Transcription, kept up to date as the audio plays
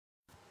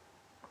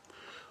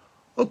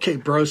Okay,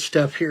 bro,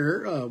 Steph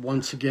here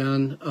once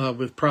again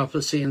with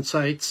Prophecy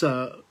Insights.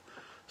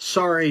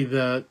 Sorry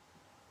that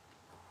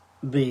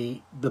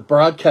the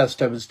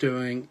broadcast I was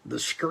doing, the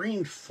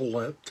screen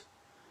flipped,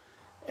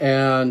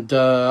 and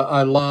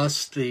I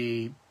lost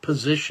the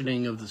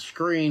positioning of the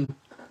screen,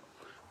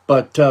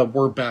 but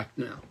we're back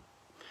now.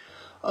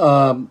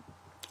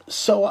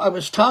 So I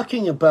was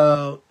talking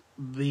about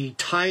the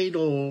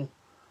title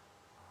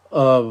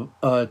of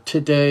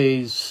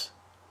today's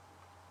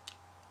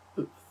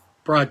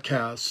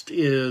broadcast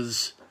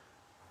is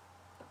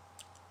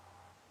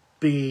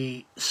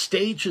the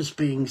stage is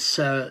being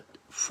set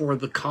for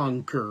the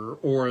Conqueror,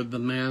 or the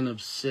man of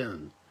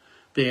sin,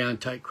 the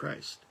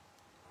Antichrist.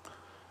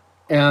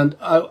 And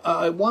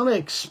I want to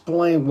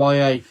explain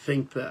why I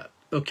think that.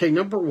 Okay,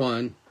 number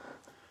one,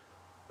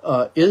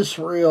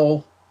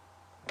 Israel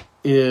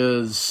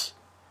is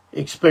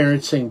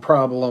experiencing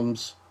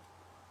problems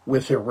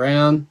with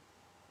Iran,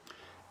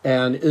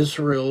 and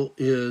Israel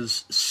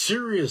is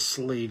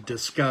seriously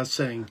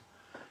discussing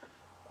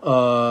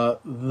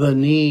the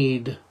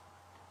need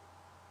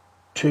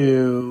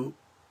to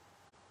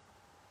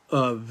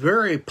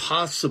very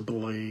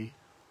possibly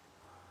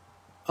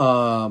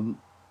try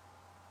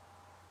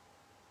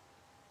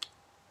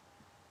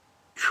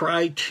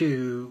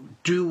to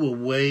do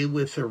away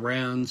with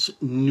Iran's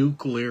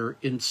nuclear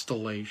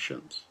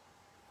installations.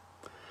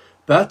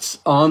 That's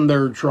on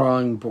their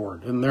drawing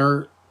board, and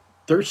they're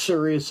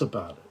serious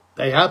about it.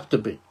 They have to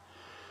be,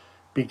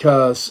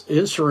 because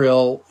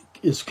Israel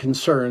is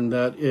concerned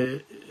that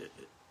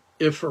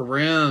if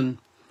Iran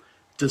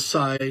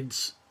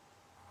decides,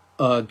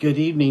 good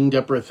evening,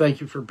 Deborah,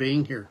 thank you for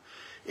being here.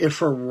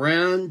 If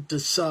Iran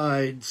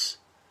decides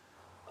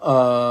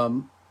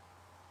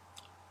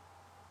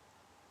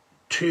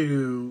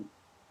to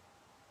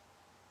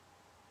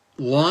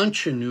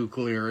launch a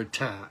nuclear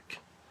attack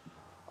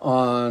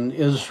on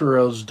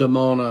Israel's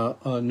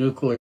Dimona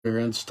nuclear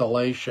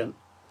installation,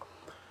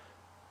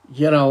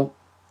 you know,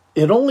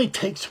 it only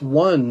takes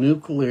one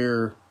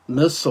nuclear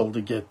missile to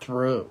get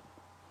through.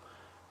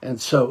 And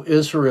so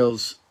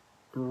Israel's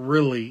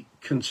really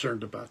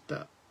concerned about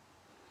that.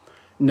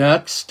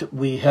 Next,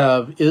 we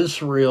have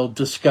Israel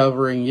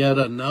discovering yet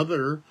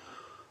another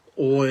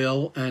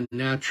oil and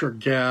natural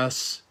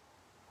gas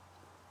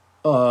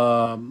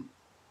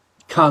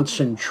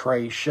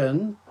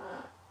concentration.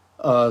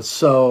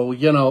 So,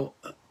 you know,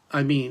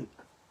 I mean,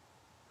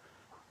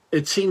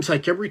 it seems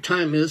like every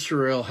time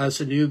Israel has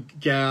a new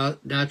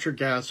natural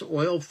gas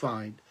oil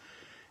find,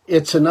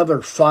 it's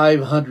another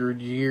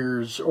 500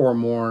 years or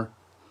more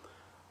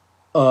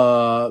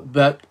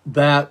that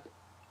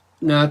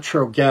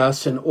natural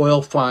gas and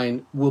oil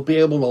find will be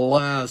able to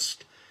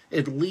last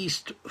at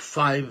least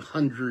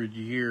 500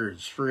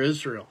 years for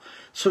Israel.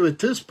 So at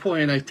this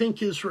point, I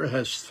think Israel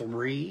has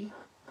 3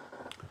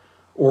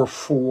 or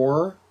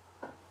 4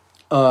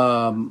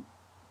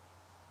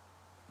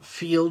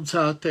 fields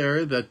out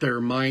there that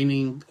they're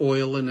mining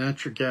oil and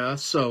natural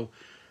gas. So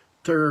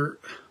they're,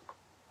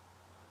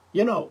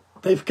 you know,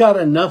 they've got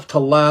enough to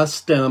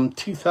last them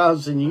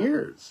 2,000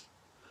 years.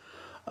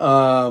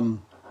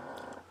 And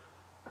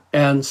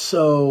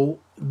so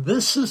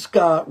this has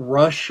got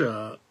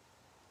Russia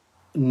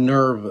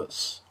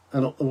nervous.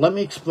 And let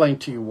me explain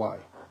to you why.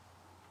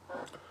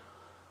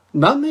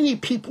 Not many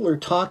people are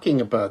talking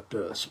about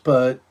this,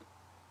 but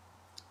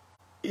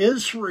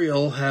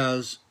Israel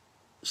has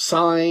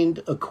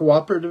signed a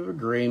cooperative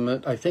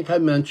agreement. I think I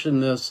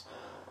mentioned this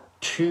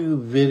 2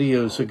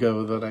 videos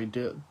ago that I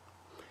did.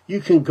 You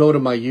can go to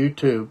my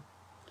YouTube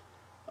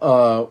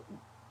or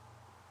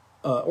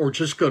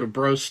just go to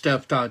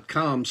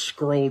brosteph.com,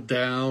 scroll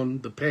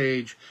down the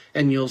page,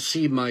 and you'll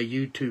see my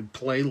YouTube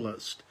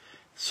playlist.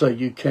 So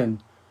you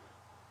can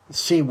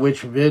see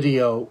which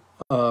video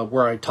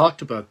where I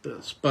talked about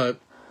this. But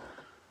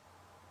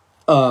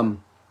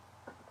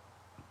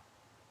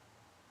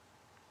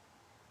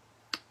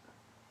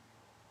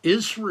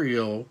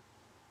Israel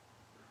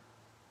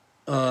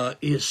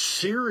is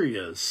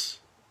serious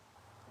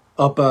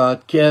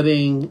about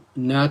getting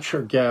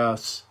natural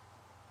gas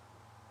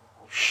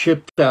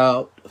shipped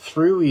out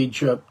through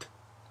Egypt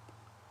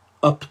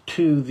up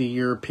to the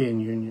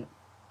European Union.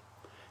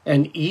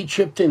 And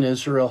Egypt and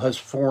Israel has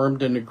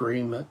formed an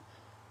agreement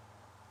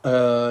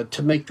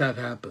to make that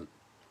happen.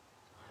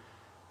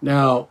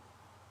 Now,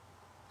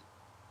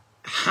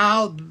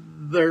 how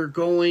they're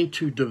going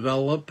to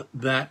develop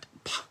that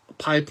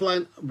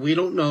pipeline, we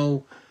don't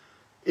know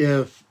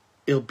if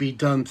it'll be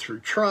done through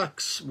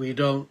trucks. We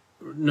don't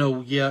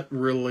know yet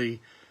really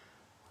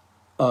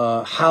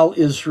how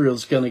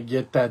Israel's going to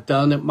get that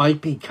done. It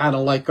might be kind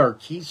of like our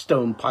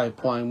Keystone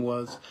pipeline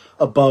was,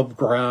 above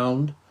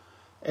ground.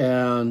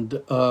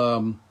 And,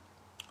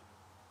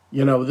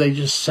 you know, they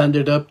just send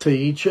it up to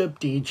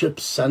Egypt. Egypt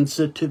sends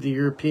it to the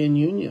European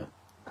Union.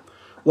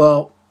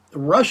 Well,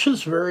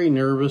 Russia's very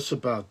nervous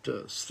about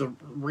this. The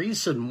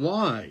reason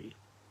why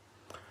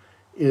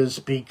is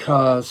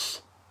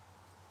because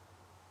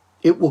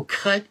it will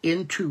cut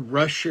into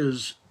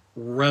Russia's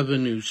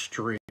revenue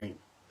stream.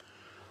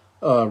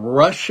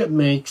 Russia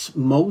makes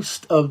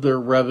most of their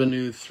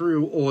revenue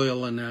through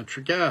oil and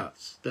natural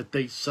gas that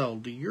they sell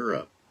to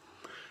Europe.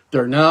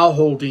 They're now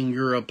holding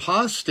Europe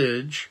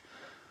hostage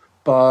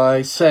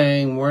by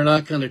saying we're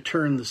not going to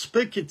turn the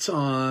spigots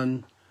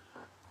on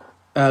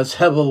as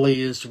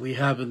heavily as we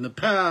have in the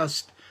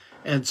past.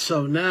 And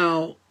so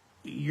now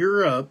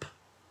Europe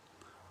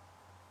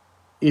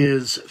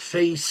is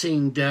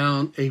facing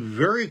down a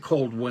very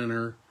cold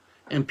winter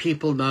and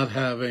people not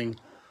having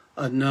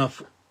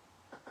enough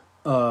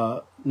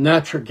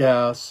natural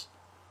gas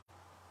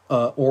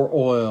or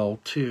oil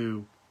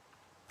to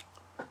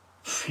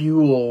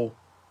fuel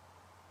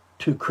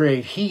to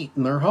create heat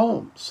in their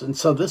homes. And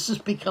so this is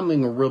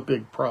becoming a real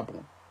big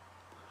problem.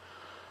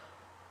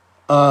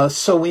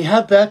 So we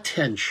have that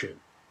tension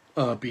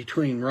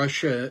between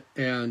Russia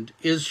and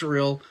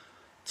Israel.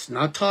 It's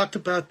not talked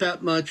about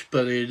that much,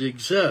 but it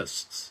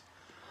exists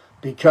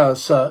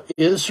because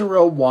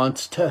Israel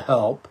wants to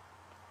help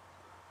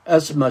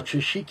as much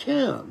as she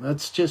can.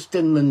 That's just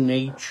in the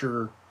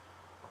nature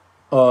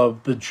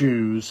of the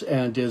Jews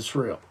and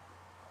Israel.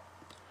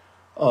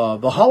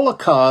 The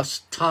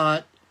Holocaust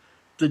taught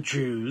the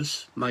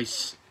Jews,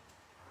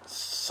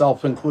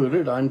 myself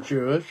included, I'm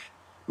Jewish,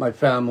 my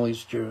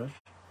family's Jewish.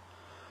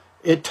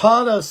 It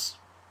taught us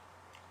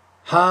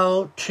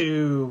how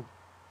to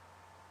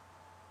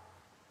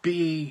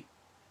be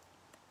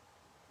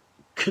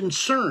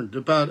concerned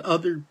about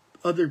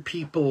other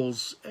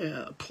people's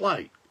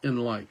plight in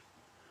life.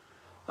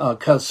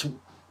 Because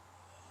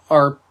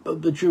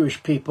the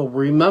Jewish people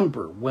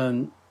remember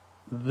when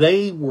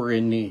they were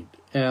in need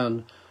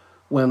and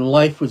when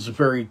life was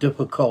very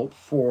difficult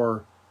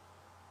for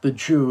the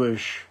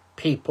Jewish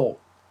people.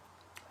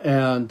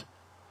 And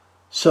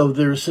so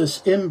there's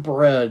this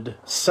inbred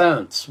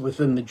sense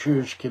within the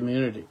Jewish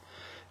community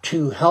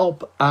to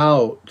help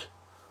out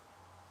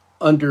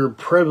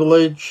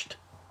underprivileged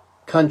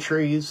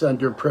countries,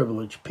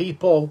 underprivileged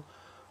people,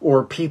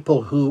 or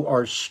people who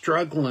are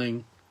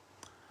struggling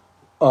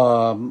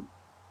in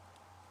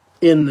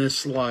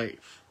this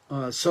life.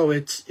 So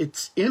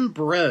it's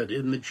inbred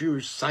in the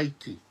Jewish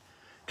psyche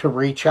to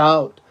reach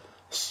out.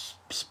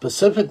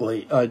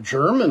 Specifically,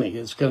 Germany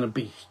is going to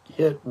be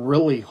hit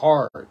really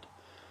hard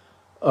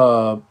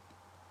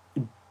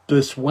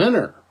this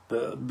winter.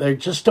 They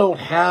just don't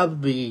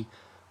have the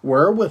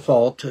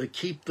wherewithal to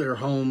keep their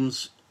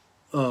homes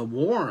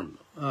warm.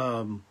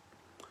 And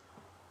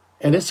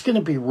it's going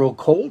to be real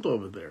cold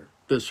over there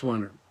this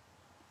winter.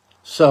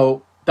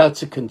 So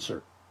that's a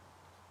concern.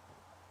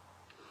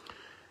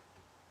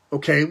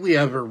 Okay, we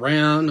have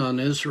Iran on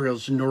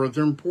Israel's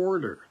northern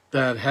border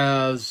that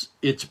has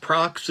its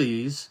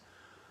proxies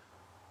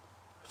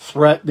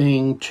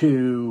threatening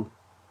to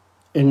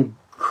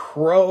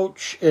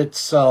encroach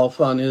itself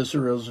on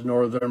Israel's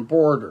northern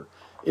border.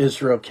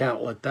 Israel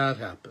can't let that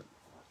happen.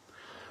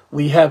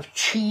 We have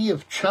Xi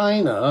of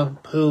China,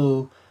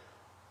 who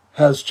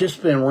has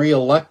just been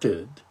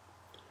reelected.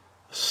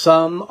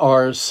 Some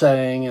are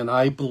saying, and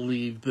I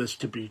believe this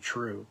to be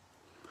true,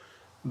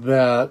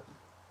 that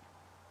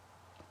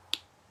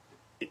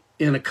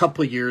in a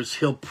couple of years,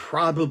 he'll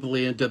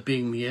probably end up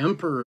being the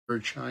emperor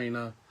of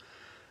China,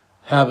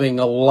 having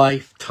a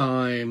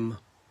lifetime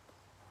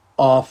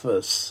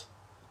office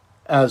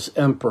as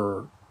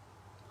emperor.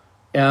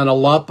 And a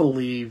lot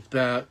believe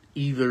that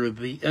either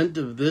the end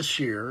of this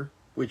year,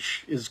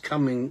 which is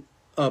coming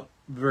up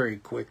very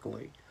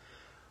quickly,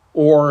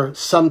 or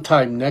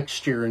sometime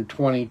next year in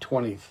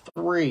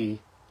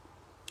 2023,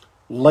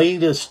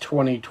 latest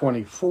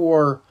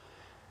 2024,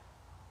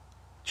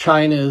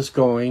 China is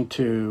going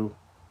to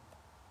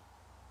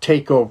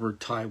take over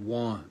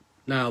Taiwan.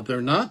 Now,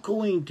 they're not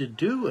going to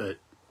do it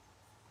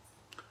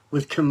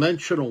with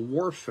conventional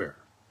warfare.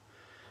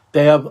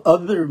 They have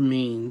other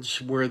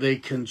means where they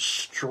can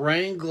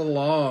strangle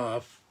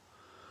off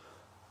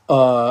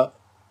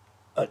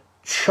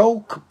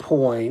choke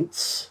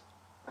points,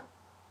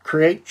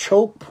 create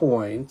choke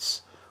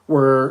points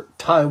where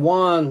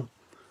Taiwan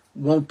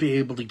won't be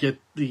able to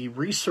get the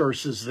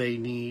resources they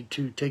need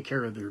to take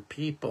care of their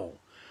people.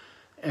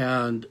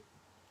 And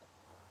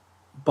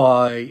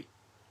by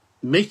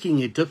making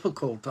it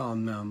difficult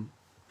on them,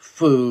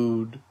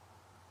 food,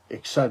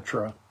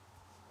 etc.,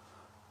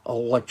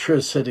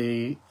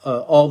 electricity,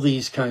 all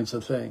these kinds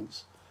of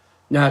things,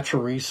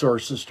 natural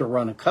resources to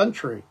run a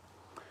country.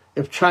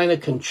 If China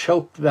can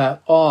choke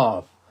that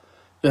off,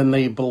 then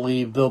they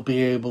believe they'll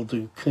be able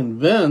to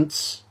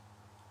convince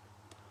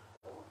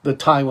the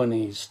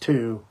Taiwanese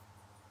to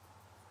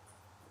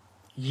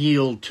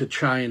yield to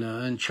China,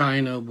 and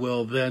China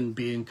will then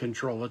be in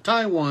control of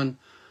Taiwan,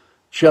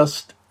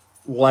 just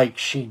like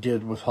she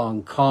did with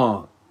Hong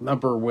Kong.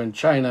 Remember when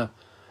China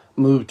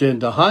moved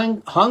into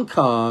Hong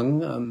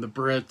Kong and the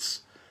Brits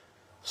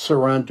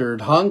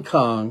surrendered Hong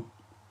Kong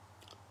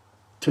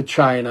to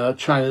China,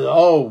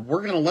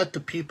 we're going to let the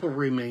people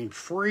remain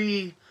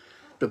free.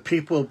 The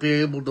people will be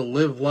able to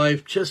live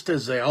life just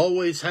as they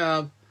always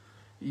have.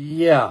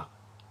 Yeah.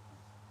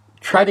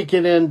 Try to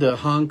get into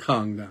Hong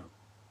Kong now.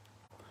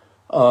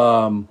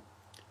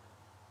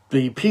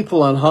 The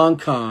people in Hong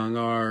Kong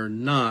are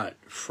not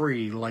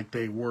free like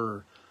they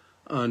were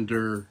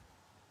under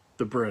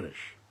the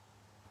British.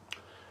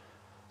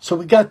 So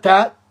we got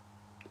that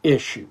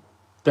issue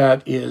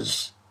that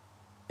is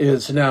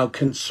now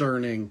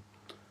concerning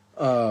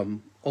a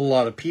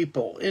lot of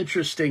people.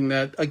 Interesting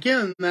that,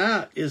 again,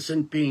 that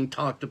isn't being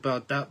talked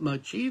about that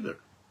much either.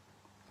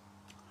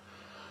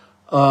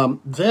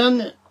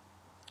 Then,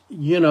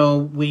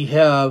 we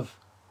have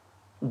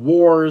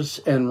wars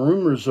and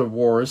rumors of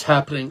wars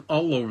happening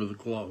all over the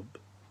globe.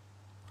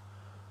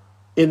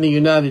 In the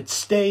United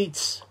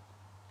States,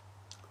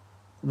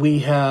 we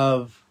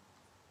have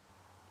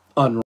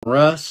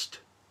unrest.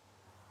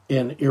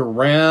 In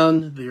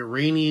Iran, the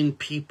Iranian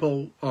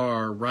people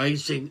are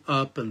rising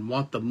up and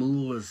want the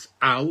mullahs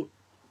out.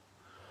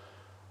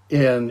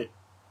 In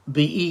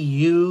the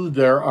EU,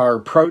 there are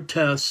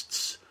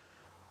protests.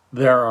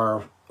 There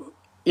are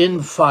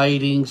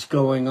infightings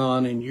going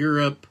on in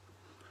Europe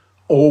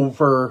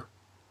over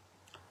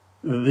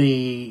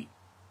the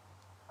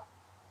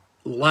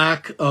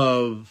lack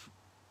of,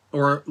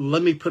 or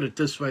let me put it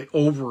this way,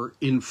 over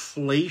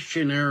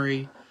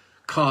inflationary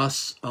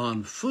costs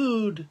on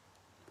food.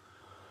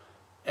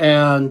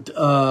 And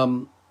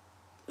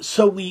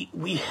so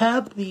we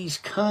have these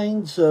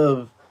kinds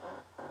of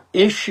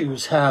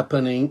issues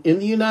happening in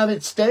the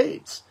United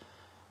States.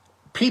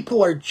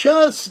 People are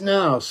just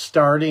now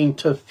starting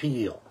to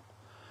feel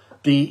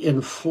the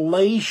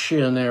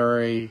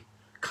inflationary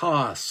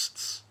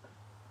costs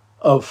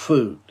of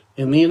food.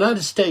 In the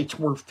United States,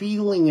 we're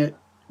feeling it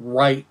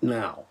right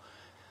now.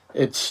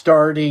 It's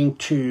starting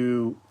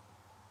to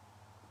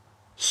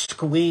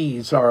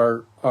squeeze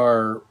our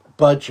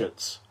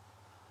budgets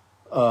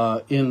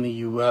in the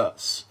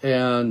U.S.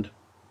 And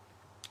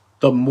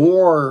the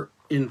more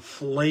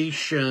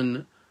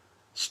inflation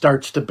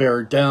starts to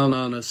bear down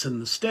on us in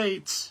the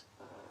States,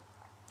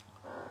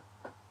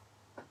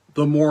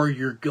 the more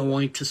you're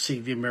going to see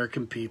the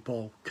American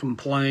people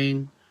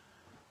complain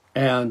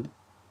and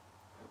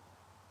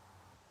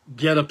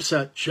get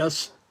upset,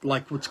 just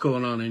like what's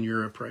going on in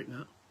Europe right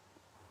now.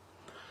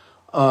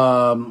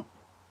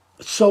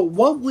 So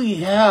what we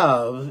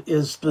have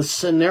is the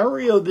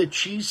scenario that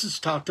Jesus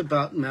talked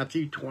about in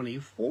Matthew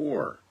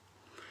 24.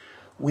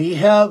 We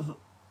have,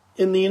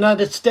 in the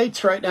United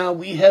States right now,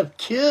 we have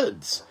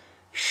kids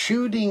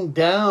shooting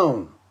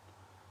down,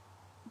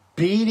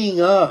 beating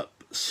up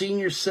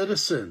senior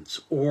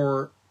citizens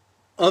or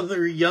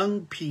other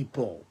young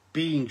people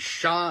being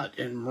shot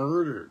and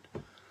murdered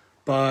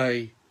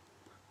by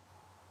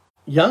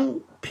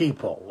young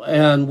people.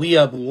 And we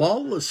have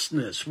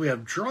lawlessness, we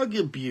have drug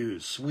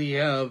abuse, we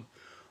have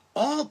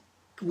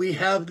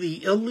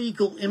the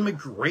illegal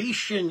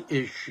immigration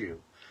issue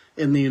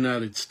in the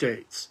United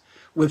States.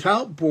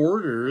 Without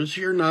borders,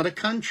 you're not a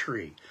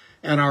country.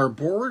 And our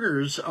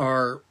borders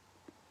are,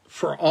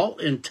 for all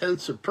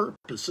intents and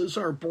purposes,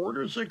 our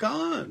borders are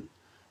gone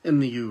in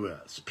the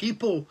U.S.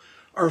 People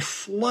are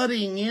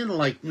flooding in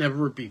like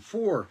never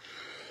before.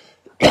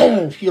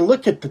 If you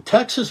look at the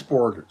Texas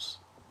borders,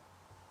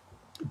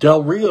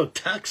 Del Rio,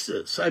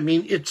 Texas, I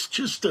mean, it's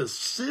just a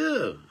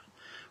sieve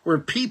where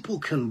people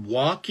can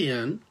walk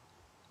in,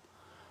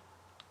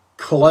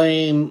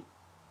 claim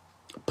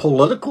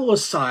political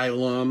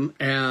asylum,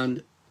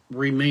 and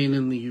remain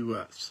in the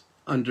U.S.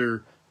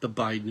 under the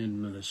Biden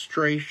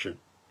administration.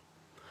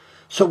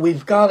 So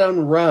we've got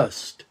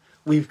unrest.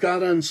 We've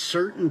got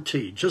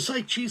uncertainty, just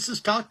like Jesus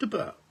talked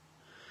about.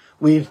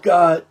 We've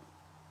got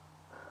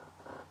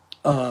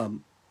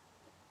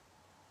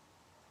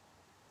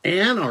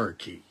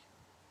anarchy.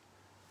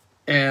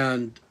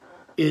 And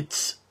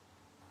it's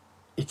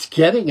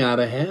getting out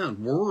of hand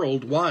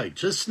worldwide,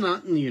 just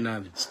not in the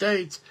United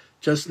States,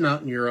 just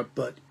not in Europe,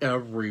 but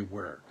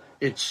everywhere.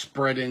 It's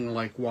spreading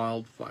like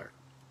wildfire.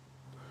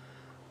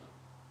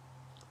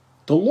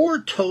 The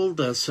Lord told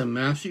us in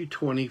Matthew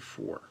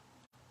 24,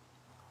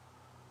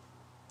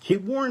 He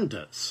warned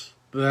us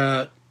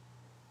that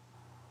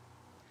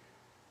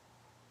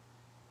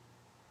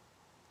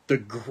the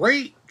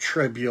great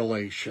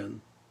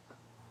tribulation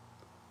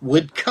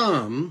would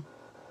come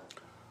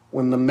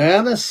when the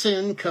man of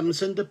sin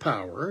comes into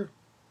power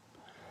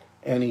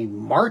and he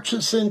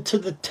marches into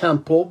the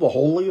temple, the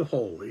Holy of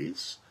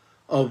Holies,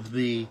 of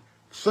the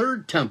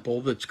third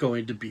temple that's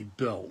going to be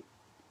built.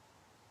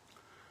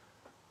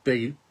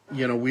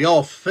 We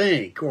all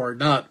think, or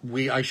not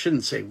we, I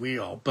shouldn't say we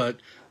all,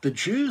 but the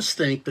Jews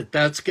think that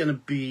that's going to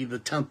be the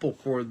temple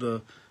for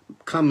the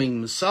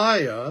coming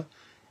Messiah.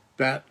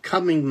 That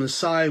coming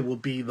Messiah will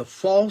be the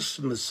false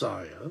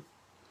Messiah.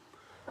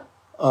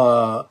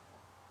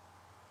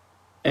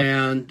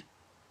 And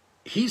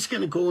he's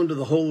going to go into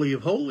the Holy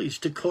of Holies,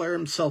 declare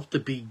himself to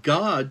be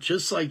God,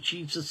 just like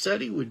Jesus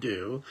said he would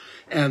do.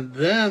 And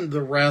then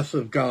the wrath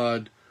of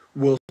God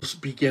will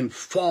begin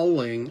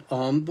falling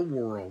on the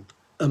world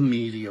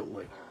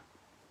immediately,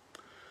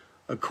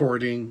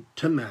 according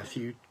to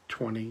Matthew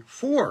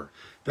 24.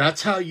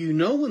 That's how you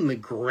know in the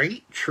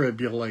Great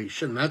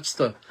Tribulation, that's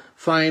the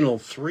final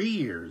 3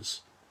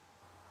 years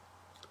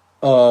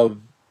of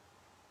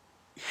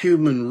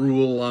human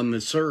rule on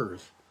this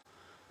earth,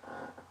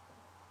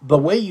 the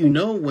way you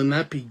know when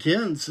that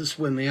begins is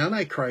when the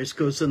Antichrist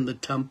goes in the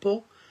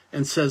temple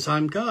and says,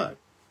 I'm God.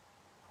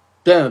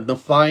 Then the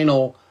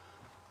final,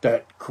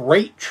 that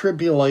great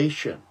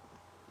tribulation,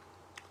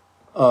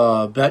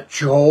 that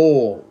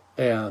Joel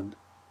and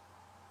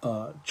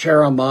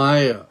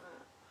Jeremiah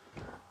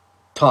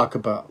talk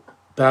about,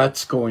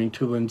 that's going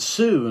to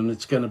ensue, and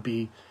it's going to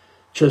be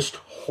just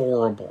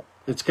horrible.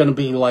 It's going to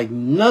be like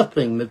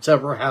nothing that's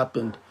ever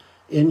happened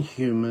in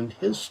human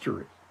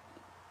history.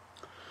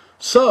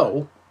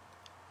 So,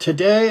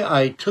 today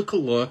I took a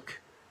look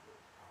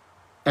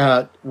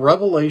at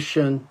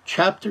Revelation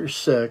chapter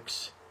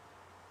 6,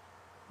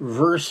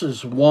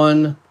 verses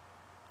 1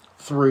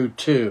 through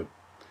 2.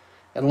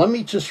 And let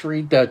me just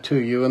read that to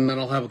you, and then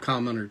I'll have a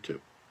comment or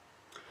two.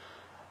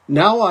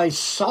 Now I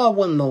saw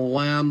when the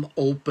Lamb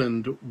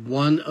opened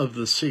one of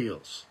the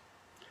seals,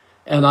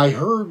 and I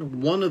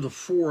heard one of the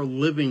four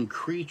living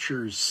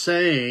creatures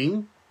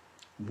saying,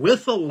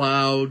 with a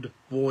loud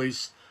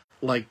voice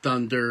like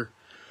thunder,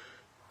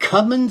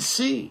 come and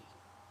see.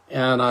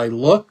 And I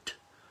looked,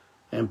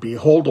 and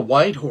behold, a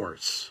white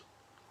horse.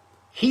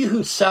 He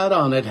who sat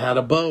on it had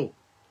a bow,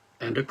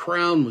 and a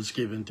crown was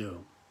given to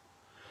him.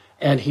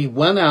 And he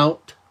went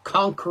out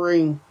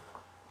conquering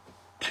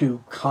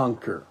to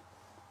conquer.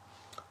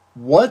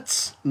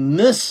 What's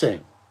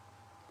missing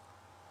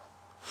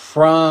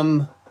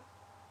from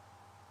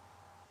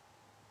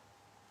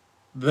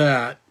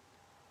that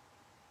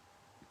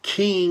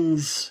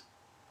king's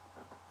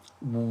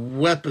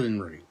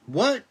weaponry?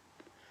 What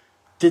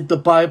did the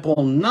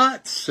Bible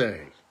not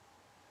say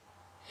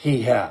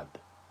he had?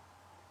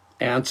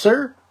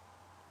 Answer: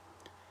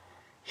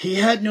 he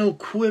had no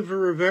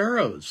quiver of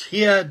arrows.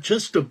 He had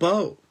just a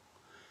bow.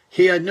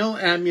 He had no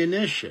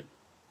ammunition,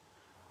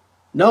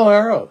 no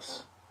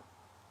arrows.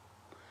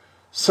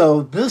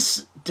 So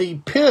this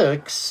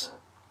depicts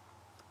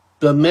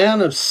the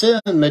man of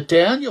sin that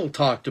Daniel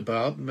talked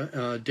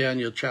about,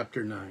 Daniel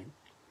chapter 9,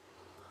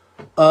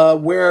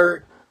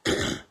 where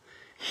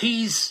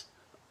he's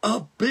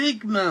a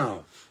big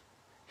mouth.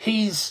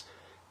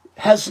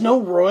 Has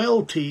no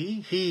royalty.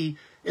 He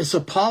is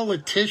a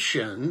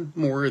politician,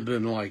 more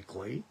than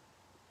likely.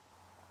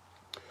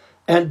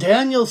 And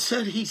Daniel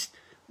said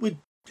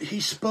he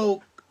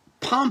spoke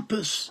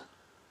pompous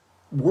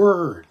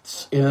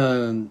words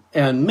and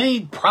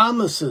made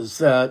promises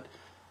that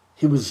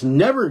he was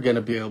never going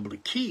to be able to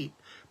keep.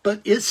 But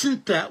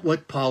isn't that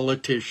what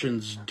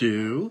politicians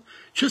do?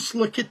 Just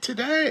look at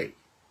today.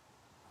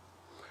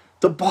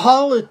 The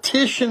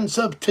politicians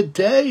of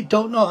today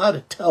don't know how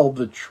to tell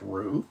the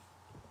truth.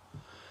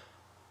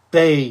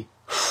 They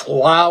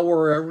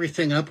flower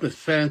everything up with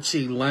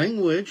fancy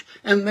language,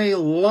 and they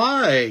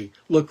lie,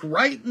 look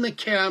right in the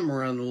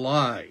camera and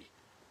lie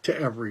to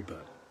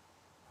everybody.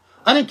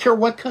 I don't care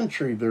what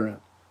country they're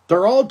in.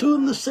 They're all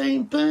doing the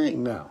same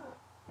thing now.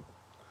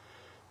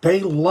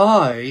 They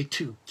lie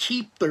to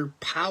keep their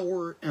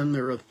power and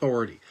their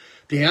authority.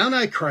 The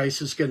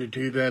Antichrist is going to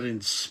do that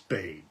in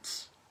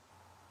spades.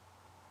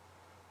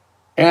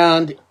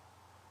 And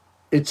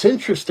it's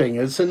interesting,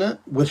 isn't it?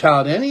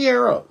 Without any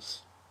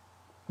arrows,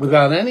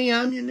 without any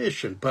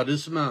ammunition but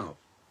his mouth,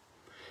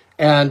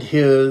 and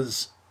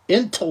his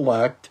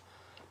intellect,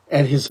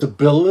 and his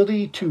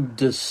ability to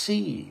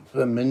deceive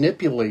and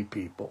manipulate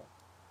people,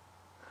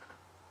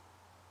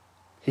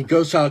 he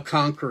goes out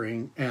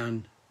conquering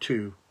and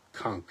to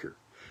conquer.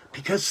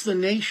 Because the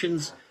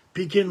nations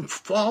begin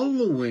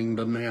following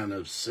the man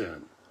of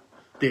sin,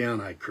 the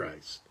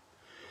Antichrist.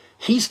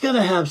 He's going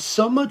to have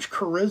so much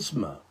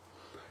charisma,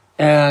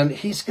 and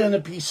he's going to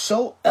be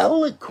so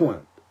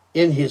eloquent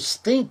in his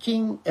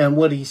thinking and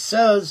what he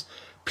says.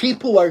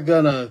 People are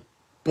going to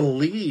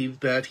believe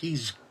that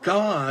he's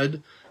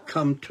God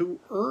come to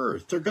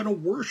earth. They're going to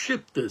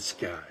worship this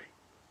guy.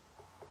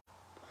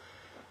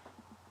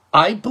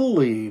 I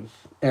believe,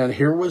 and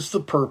here was the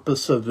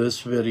purpose of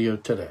this video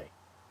today,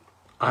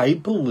 I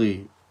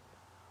believe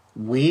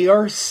we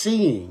are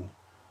seeing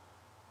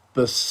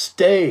the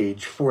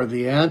stage for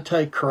the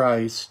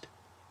Antichrist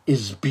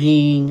is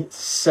being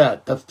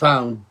set. The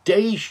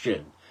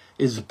foundation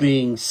is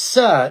being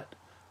set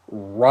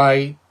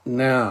right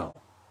now.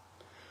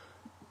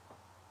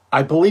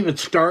 I believe it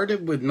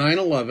started with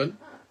 9/11,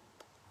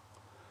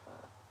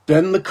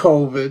 then the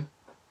COVID,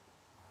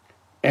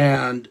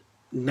 and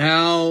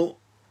now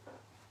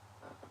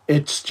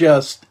it's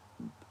just,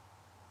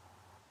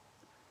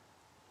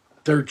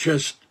 they're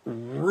just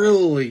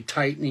really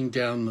tightening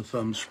down the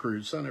thumb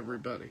screws on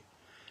everybody.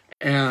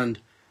 And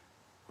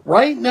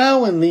right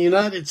now in the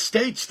United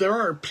States, there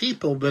are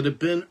people that have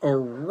been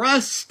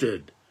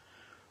arrested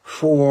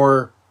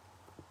for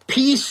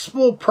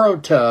peaceful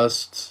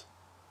protests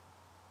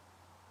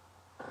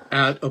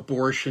at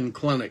abortion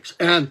clinics.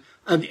 And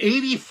an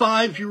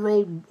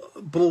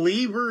 85-year-old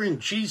believer in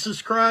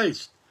Jesus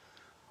Christ,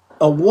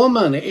 a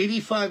woman,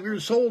 85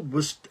 years old,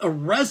 was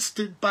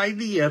arrested by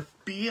the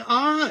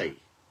FBI.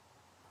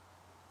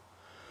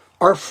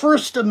 Our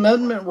First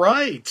Amendment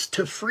rights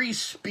to free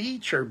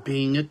speech are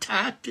being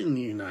attacked in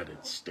the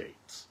United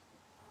States.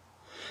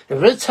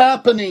 If it's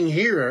happening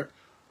here,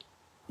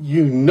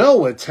 you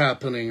know it's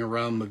happening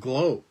around the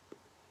globe.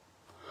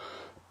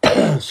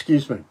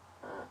 Excuse me.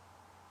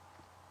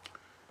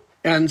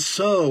 And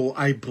so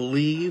I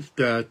believe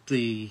that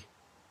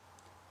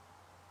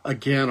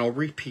again, I'll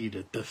repeat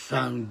it, the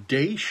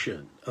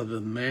foundation of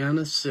the man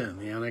of sin,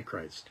 the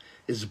Antichrist,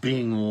 is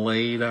being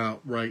laid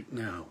out right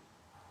now.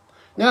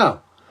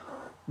 Now,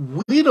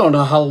 we don't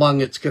know how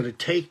long it's going to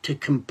take to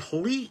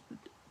complete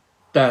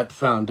that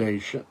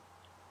foundation,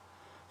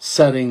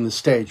 setting the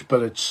stage,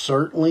 but it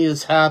certainly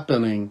is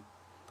happening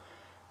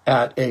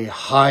at a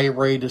high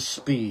rate of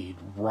speed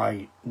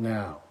right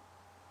now.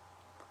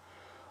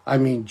 I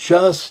mean,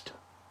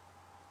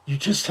 you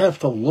just have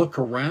to look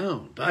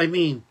around. I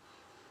mean,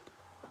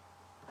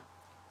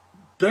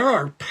 there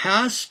are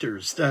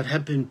pastors that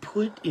have been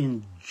put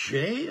in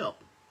jail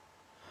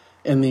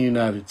in the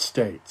United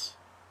States.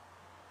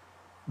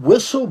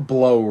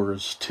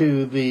 Whistleblowers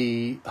to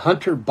the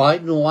Hunter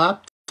Biden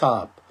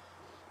laptop,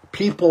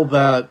 people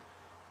that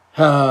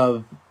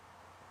have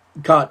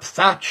got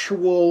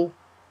factual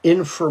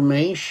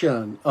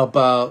information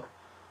about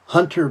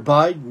Hunter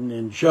Biden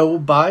and Joe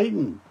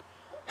Biden,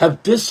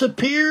 have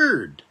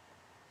disappeared.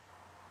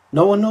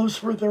 No one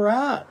knows where they're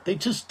at. They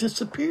just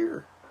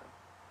disappear.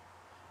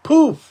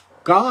 Poof,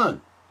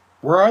 gone.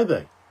 Where are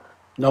they?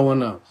 No one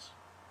knows.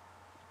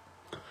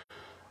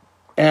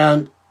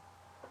 And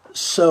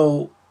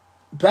so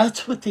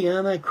that's what the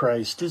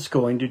Antichrist is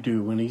going to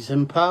do when he's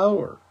in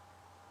power.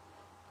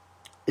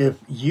 If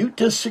you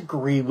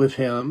disagree with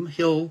him,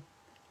 he'll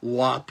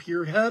lop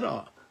your head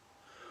off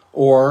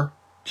or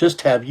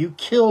just have you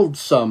killed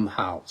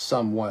somehow,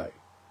 some way.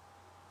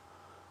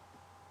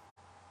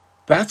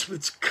 That's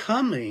what's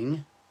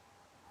coming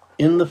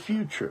in the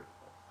future.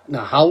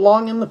 Now, how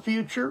long in the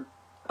future?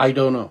 I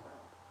don't know.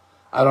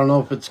 I don't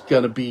know if it's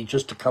going to be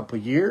just a couple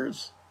of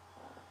years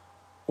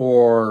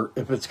or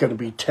if it's going to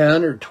be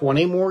 10 or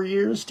 20 more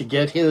years to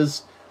get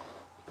his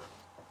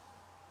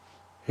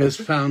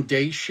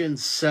foundation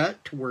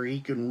set to where he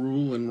can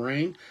rule and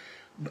reign.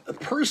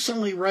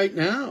 Personally, right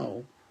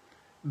now,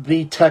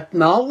 the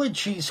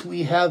technologies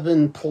we have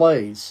in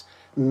place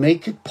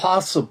make it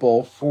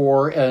possible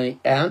for an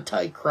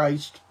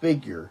Antichrist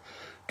figure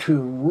to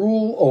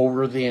rule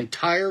over the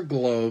entire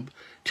globe,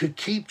 to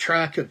keep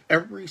track of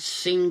every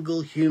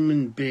single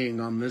human being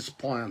on this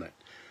planet.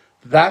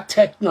 That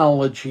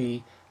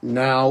technology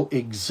now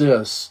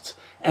exists,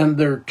 and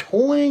they're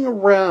toying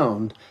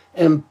around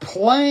and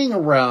playing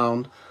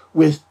around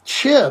with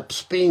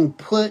chips being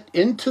put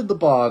into the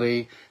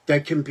body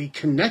that can be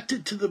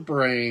connected to the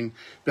brain,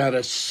 that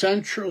a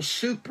central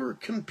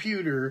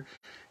supercomputer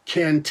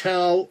can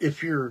tell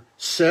if you're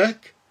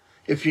sick,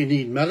 if you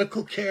need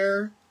medical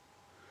care,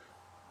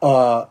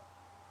 can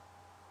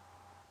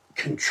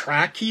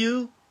track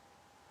you.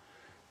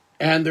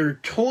 And they're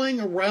toying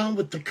around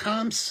with the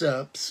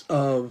concepts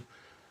of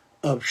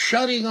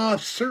shutting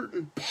off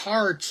certain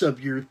parts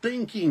of your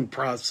thinking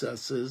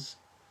processes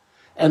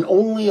and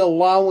only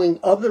allowing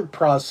other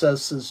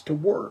processes to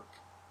work.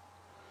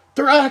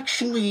 They're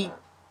actually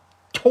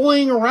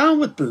toying around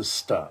with this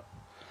stuff.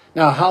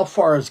 Now, how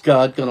far is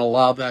God going to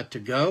allow that to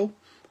go?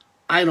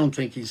 I don't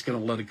think he's going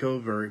to let it go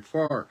very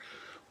far.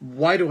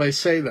 Why do I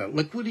say that?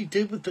 Look what he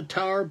did with the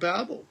Tower of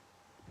Babel.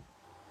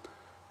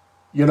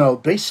 You know,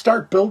 they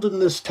start building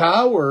this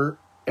tower,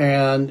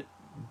 and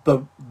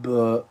the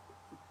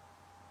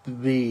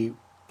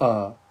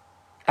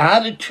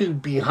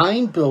attitude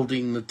behind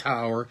building the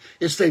tower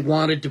is they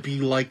wanted to be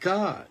like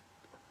God.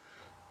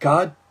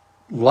 God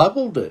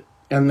leveled it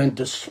and then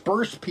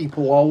dispersed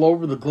people all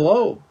over the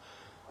globe,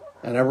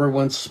 and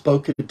everyone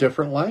spoke a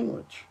different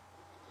language.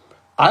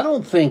 I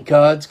don't think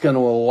God's going to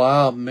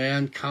allow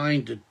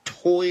mankind to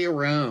toy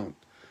around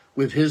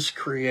with his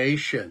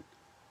creation,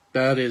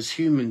 that is,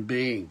 human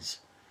beings,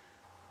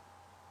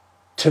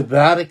 to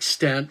that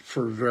extent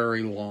for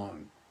very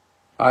long.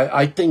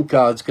 I think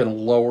God's going to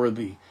lower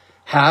the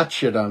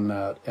hatchet on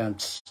that and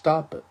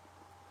stop it.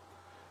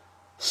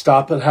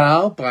 Stop it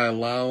how? By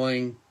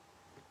allowing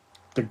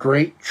the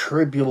great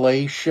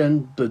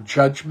tribulation, the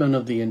judgment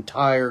of the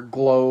entire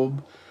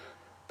globe,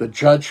 the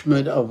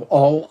judgment of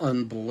all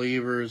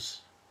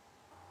unbelievers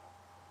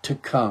to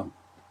come.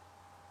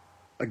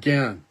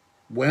 Again,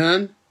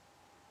 when?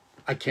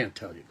 I can't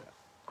tell you that.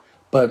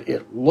 But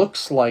it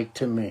looks like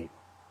to me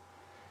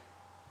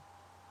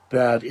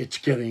that it's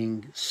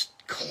getting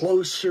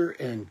closer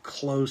and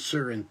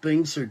closer, and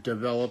things are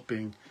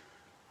developing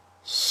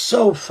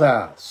so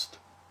fast.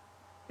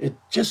 It's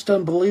just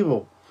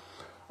unbelievable.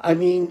 I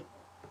mean,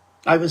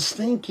 I was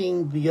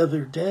thinking the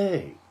other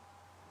day,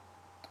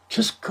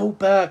 just go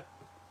back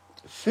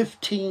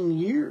 15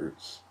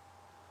 years,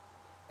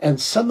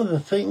 and some of the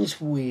things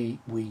we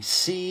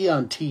see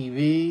on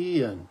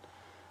TV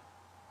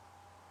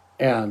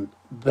and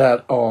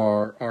that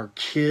our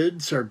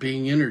kids are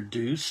being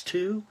introduced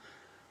to,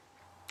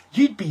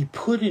 you'd be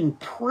put in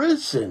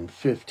prison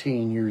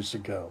 15 years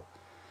ago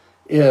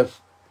if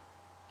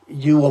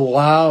you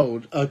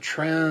allowed a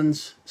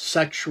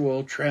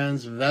transsexual,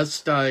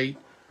 transvestite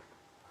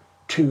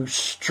to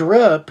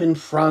strip in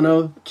front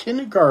of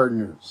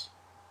kindergartners.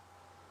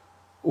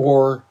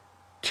 or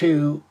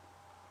to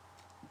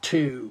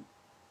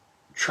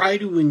try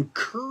to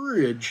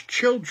encourage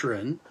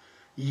children,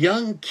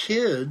 young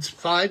kids,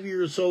 5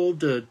 years old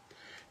to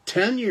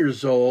 10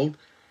 years old,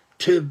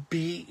 to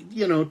be,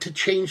 to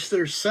change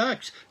their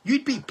sex.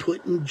 You'd be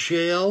put in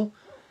jail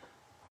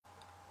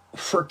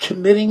for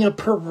committing a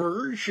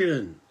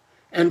perversion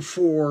and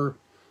for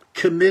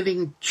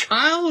committing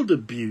child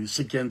abuse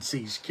against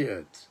these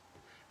kids.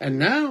 And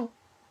now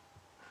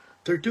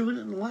they're doing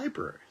it in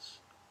libraries.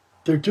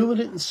 They're doing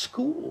it in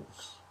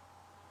schools.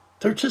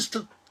 They're just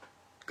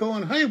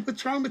going, hey,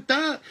 what's wrong with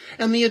that?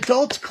 And the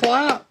adults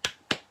clap.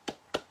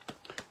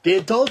 The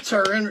adults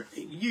are in,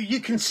 you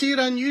can see it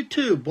on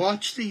YouTube.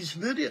 Watch these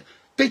videos.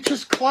 They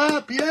just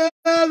clap. Yeah,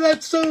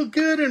 that's so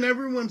good. And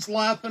everyone's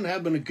laughing,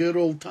 having a good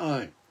old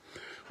time.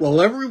 Well,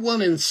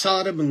 everyone in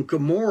Sodom and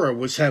Gomorrah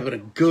was having a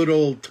good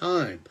old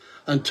time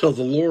until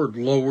the Lord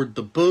lowered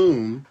the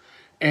boom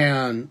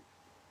and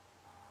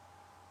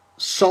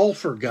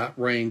sulfur got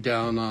rained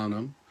down on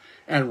them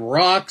and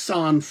rocks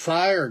on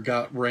fire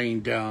got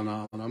rained down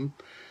on them.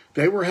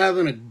 They were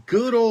having a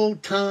good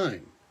old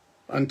time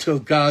until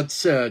God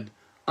said,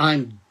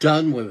 I'm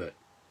done with it.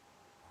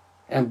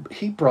 And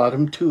he brought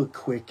them to a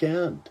quick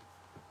end.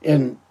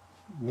 In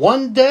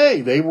one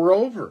day, they were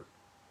over.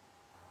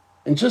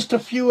 In just a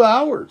few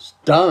hours,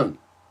 done.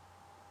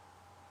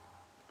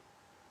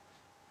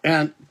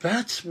 And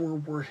that's where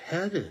we're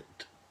headed.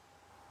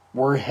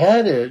 We're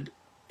headed,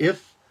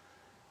 if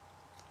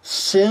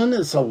sin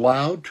is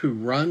allowed to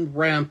run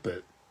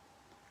rampant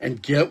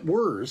and get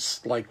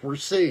worse, like we're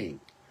seeing,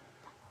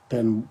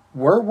 then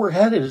where we're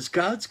headed is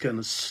God's going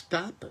to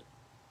stop it.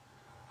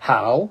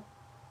 How?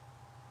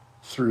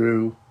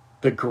 Through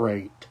the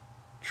Great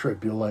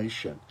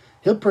Tribulation.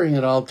 He'll bring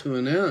it all to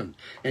an end.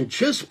 And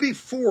just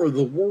before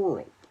the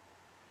world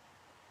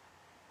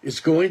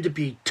is going to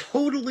be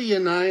totally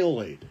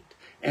annihilated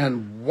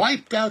and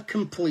wiped out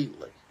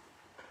completely,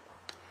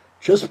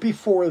 just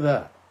before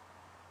that,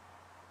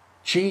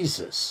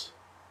 Jesus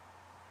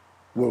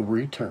will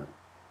return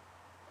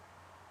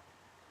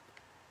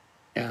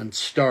and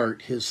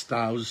start his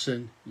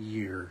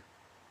 1,000-year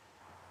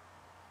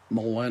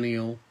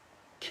millennial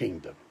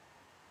kingdom.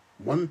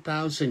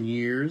 1,000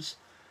 years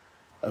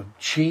of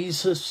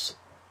Jesus,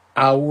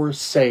 our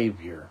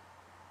Savior,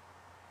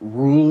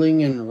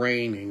 ruling and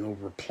reigning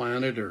over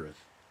planet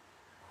Earth,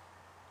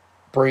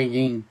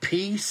 bringing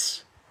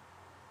peace,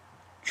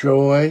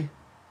 joy,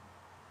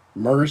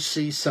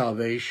 mercy,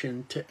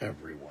 salvation to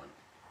everyone.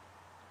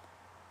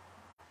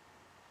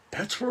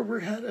 That's where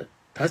we're headed.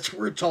 That's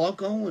where it's all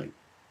going.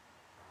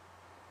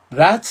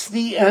 That's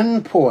the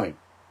end point.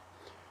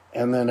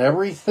 And then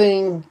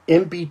everything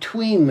in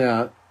between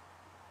that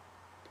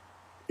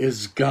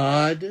is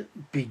God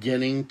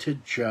beginning to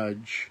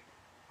judge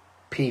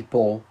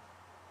people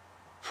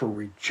for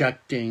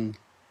rejecting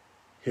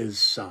his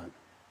Son.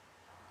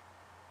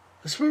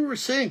 That's what we're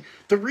saying.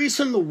 The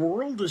reason the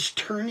world is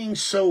turning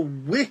so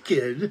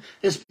wicked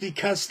is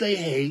because they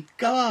hate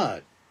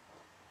God.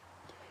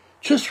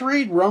 Just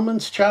read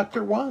Romans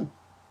chapter 1.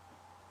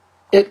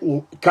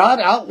 God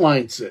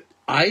outlines it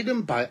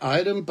item by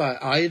item by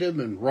item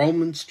in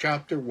Romans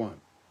chapter 1.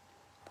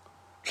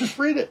 Just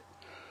read it.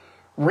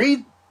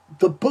 Read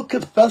the book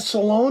of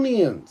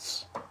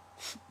Thessalonians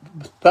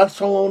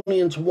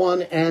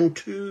 1 and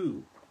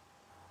 2.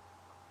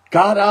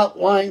 God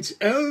outlines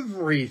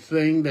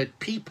everything that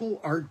people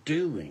are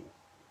doing,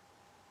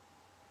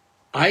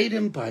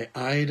 item by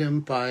item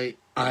by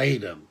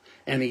item.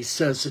 And he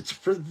says it's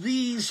for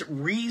these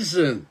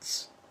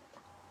reasons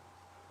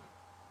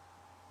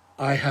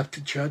I have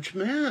to judge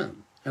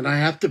man. And I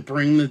have to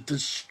bring the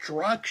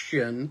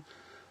destruction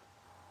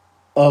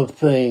of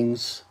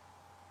things.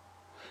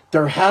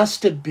 There has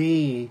to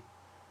be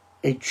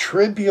a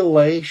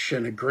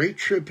tribulation, a great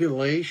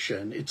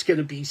tribulation. It's going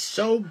to be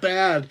so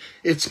bad,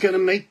 it's going to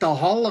make the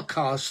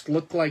Holocaust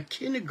look like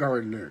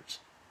kindergartners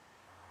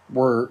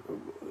were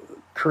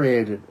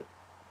created.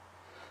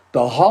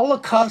 The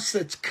Holocaust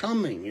that's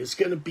coming is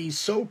going to be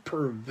so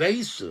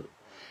pervasive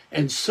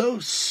and so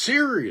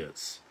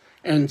serious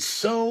and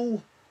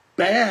so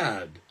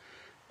bad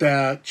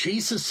that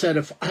Jesus said,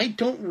 if I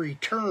don't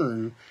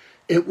return,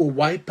 it will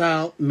wipe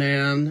out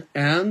man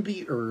and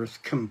the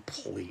earth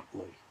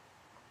completely.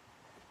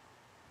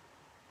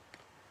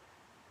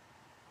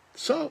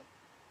 So,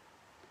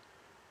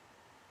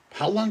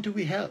 how long do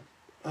we have?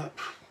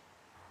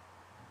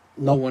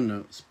 No one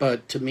knows.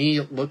 But to me,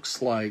 it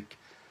looks like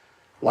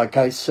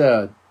I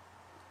said,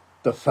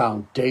 the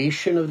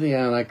foundation of the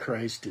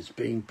Antichrist is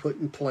being put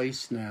in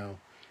place now.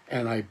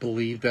 And I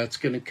believe that's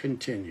going to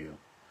continue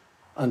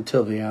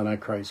until the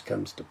Antichrist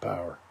comes to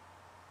power.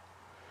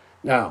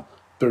 Now,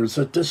 there's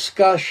a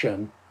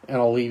discussion, and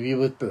I'll leave you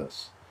with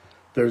this.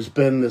 There's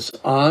been this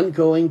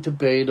ongoing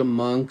debate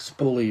amongst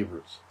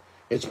believers.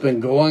 It's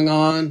been going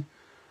on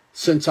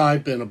since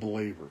I've been a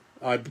believer.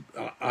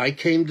 I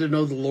came to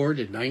know the Lord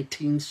in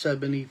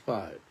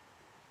 1975.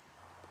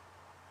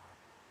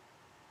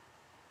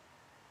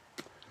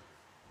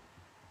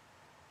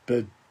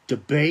 The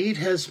debate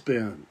has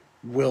been,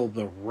 will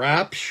the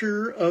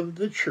rapture of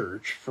the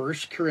church, 1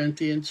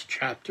 Corinthians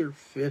chapter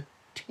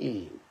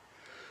 15,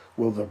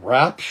 will the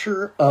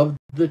rapture of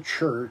the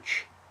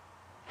church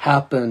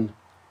happen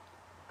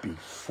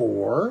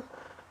before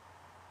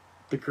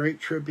the Great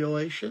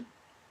Tribulation?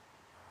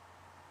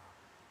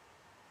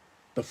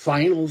 The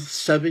final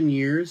 7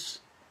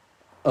 years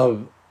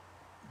of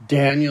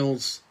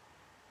Daniel's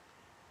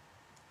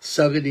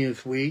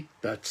 70th week,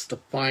 that's the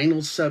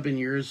final 7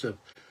 years of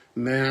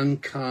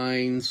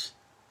mankind's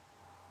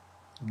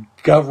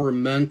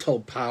governmental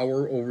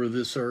power over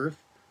this earth.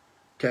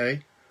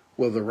 Okay?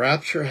 Will the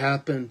rapture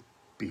happen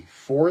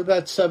before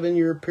that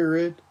 7-year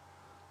period?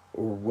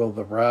 Or will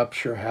the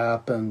rapture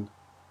happen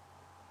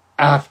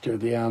after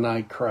the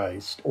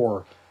Antichrist,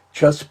 or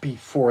just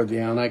before the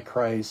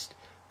Antichrist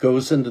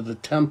goes into the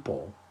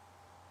temple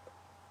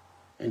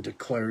and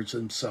declares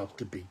himself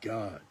to be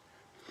God?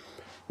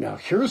 Now,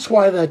 here's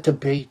why that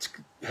debate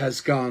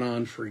has gone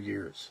on for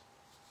years.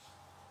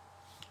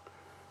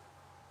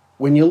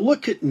 When you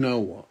look at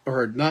Noah,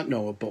 or not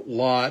Noah, but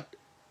Lot,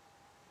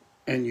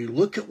 and you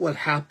look at what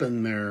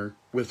happened there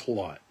with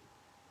Lot,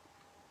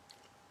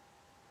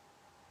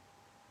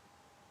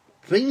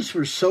 things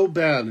were so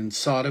bad in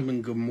Sodom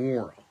and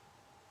Gomorrah.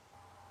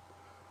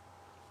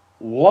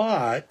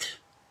 Lot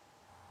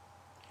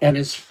and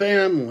his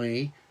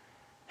family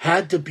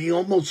had to be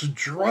almost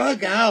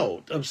drug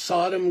out of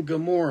Sodom and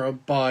Gomorrah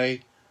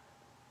by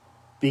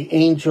the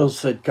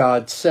angels that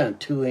God sent,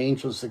 2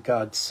 angels that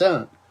God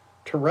sent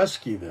to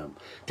rescue them.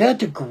 They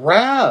had to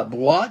grab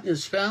Lot and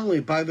his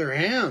family by their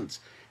hands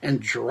and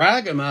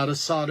drag them out of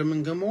Sodom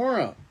and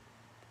Gomorrah.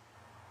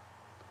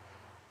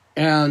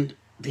 And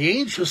the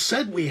angel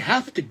said, we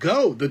have to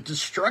go. The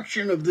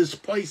destruction of this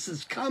place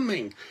is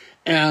coming.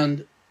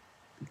 And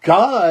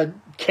God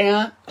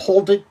can't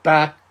hold it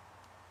back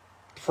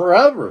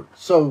forever.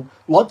 So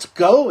let's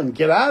go and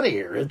get out of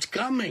here. It's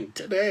coming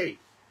today.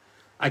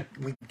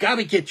 We got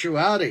to get you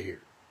out of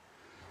here.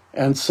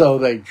 And so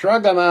they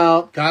drug him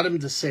out, got him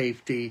to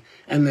safety,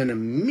 and then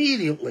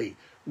immediately,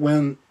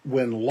 when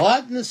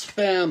Lot and his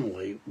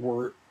family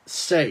were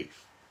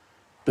safe,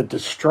 the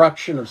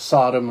destruction of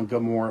Sodom and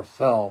Gomorrah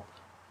fell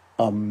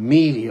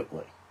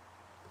immediately.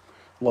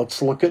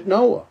 Let's look at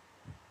Noah.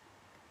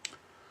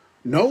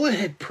 Noah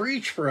had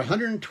preached for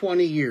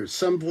 120 years.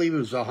 Some believe it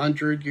was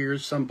 100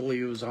 years. Some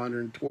believe it was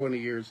 120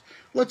 years.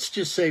 Let's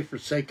just say, for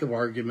sake of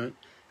argument,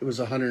 it was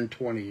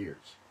 120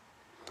 years.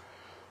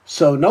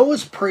 So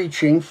Noah's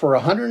preaching for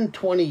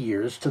 120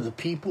 years to the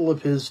people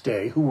of his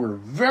day who were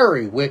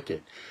very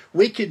wicked.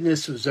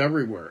 Wickedness was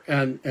everywhere.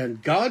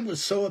 And God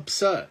was so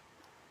upset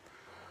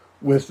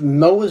with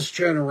Noah's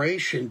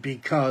generation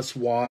because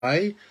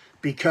why?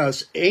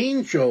 Because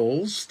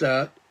angels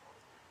that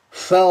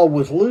fell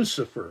with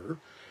Lucifer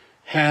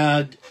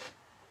had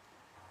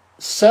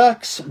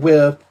sex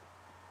with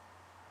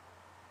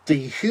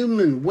the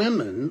human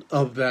women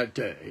of that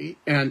day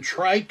and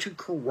tried to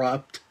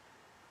corrupt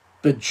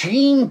the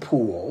gene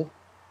pool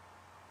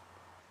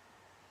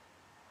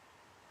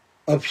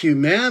of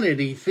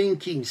humanity,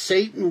 thinking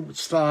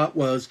Satan's thought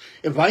was,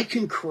 if I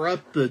can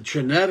corrupt the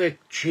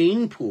genetic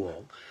gene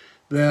pool,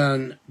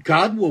 then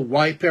God will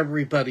wipe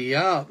everybody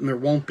out and there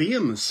won't be a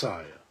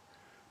Messiah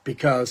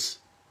because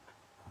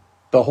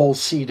the whole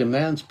seed of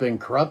man's been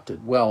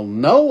corrupted. Well,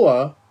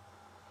 Noah,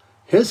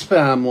 his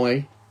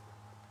family,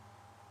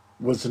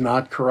 was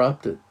not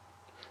corrupted.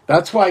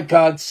 That's why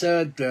God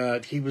said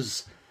that he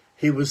was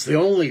the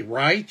only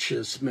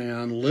righteous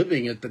man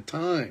living at the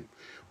time.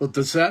 Well,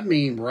 does that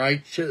mean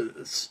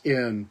righteous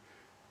in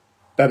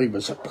that he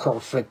was a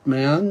perfect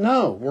man?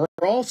 No, we're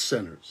all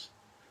sinners.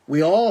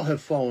 We all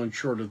have fallen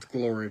short of the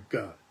glory of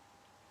God.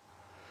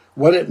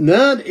 What it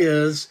meant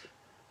is,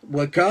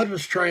 what God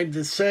was trying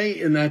to say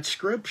in that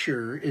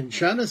scripture in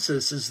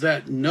Genesis is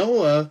that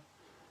Noah,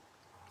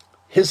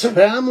 his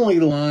family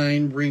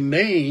line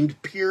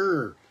remained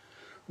pure,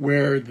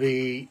 where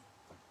the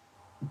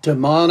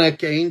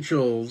demonic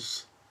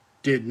angels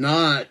did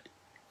not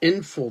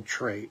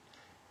infiltrate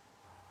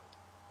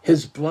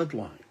his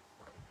bloodline.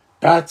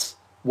 That's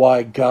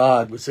why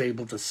God was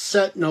able to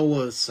set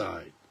Noah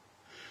aside.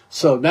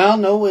 So now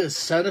Noah is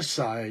set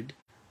aside.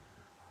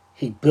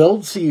 He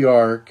builds the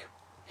ark.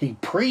 He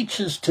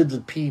preaches to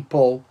the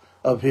people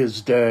of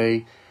his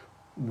day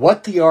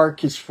what the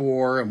ark is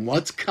for and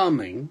what's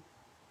coming.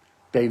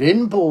 They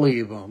didn't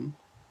believe him.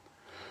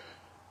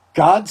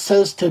 God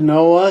says to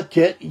Noah,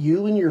 get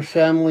you and your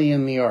family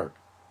in the ark.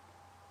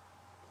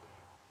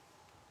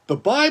 The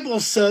Bible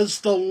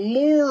says the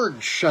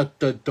Lord shut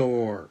the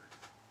door.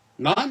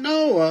 Not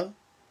Noah.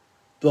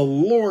 The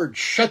Lord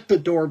shut the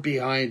door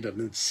behind him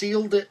and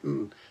sealed it,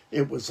 and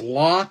it was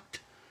locked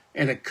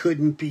and it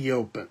couldn't be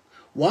opened.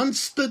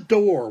 Once the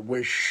door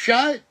was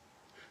shut,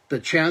 the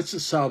chance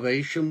of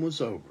salvation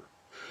was over.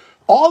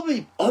 All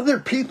the other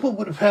people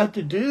would have had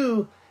to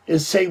do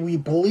is say, we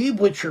believe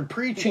what you're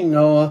preaching,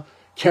 Noah.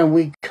 Can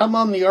we come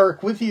on the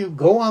ark with you?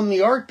 Go on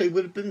the ark. They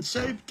would have been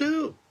saved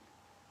too.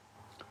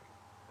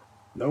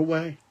 No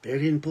way. They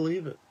didn't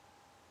believe it.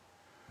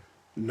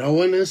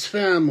 Noah and his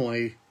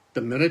family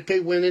The minute they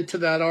went into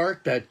that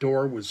ark, that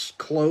door was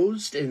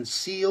closed and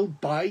sealed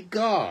by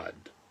God.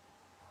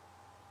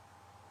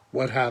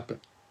 What happened?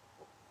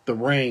 The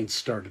rain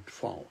started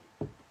falling.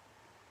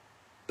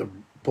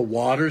 The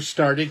water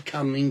started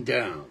coming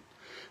down.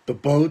 The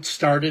boat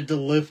started to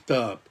lift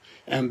up.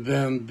 And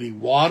then the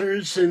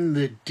waters in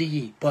the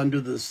deep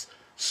under the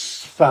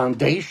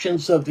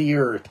foundations of the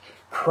earth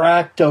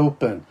cracked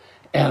open.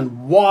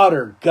 And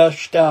water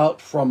gushed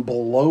out from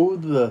below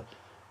the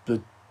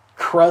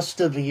crust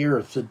of the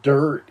earth, the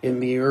dirt in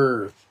the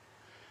earth,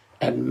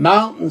 and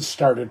mountains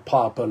started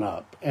popping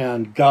up,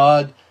 and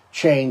God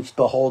changed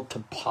the whole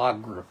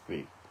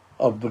topography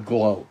of the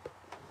globe.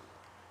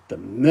 The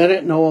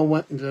minute Noah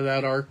went into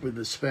that ark with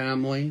his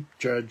family,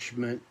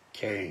 judgment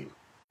came.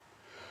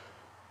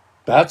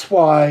 That's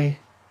why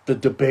the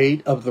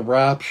debate of the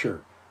rapture,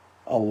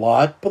 a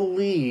lot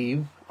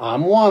believe,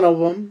 I'm one of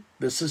them,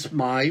 this is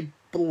my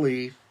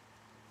belief,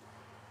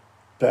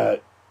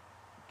 that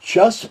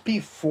just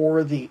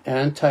before the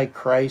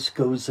Antichrist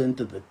goes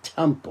into the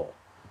temple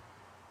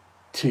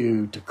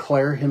to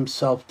declare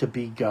himself to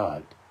be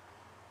God,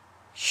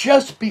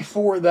 just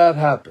before that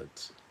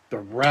happens, the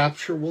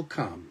rapture will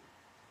come.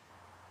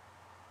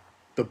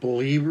 The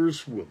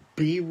believers will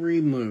be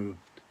removed.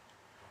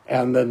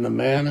 And then the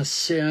man of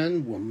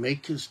sin will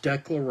make his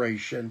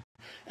declaration.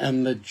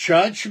 And the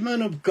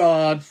judgment of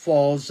God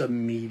falls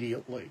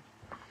immediately.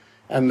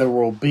 And there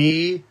will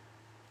be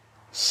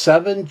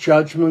 7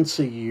 judgments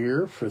a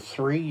year for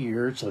 3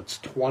 years, that's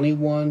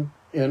 21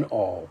 in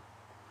all,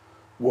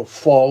 will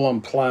fall on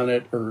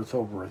planet Earth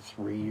over a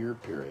 3-year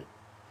period.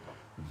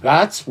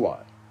 That's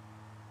why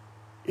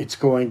it's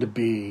going to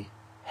be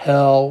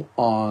hell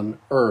on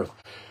earth.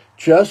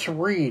 Just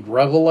read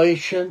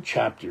Revelation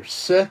chapter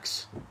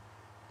 6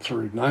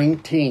 through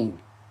 19.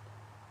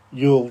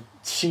 You'll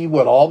see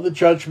what all the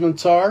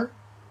judgments are.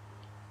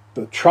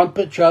 The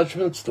trumpet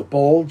judgments, the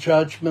bowl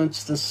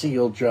judgments, the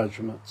seal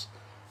judgments.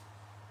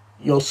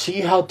 You'll see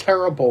how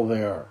terrible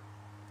they are.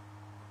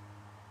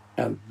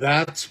 And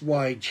that's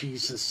why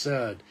Jesus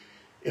said,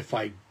 if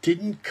I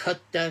didn't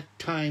cut that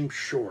time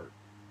short,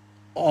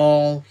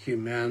 all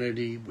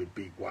humanity would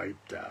be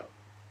wiped out.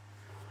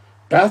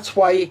 That's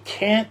why it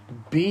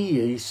can't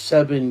be a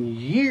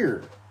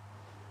 7-year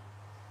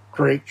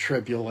great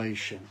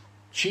tribulation.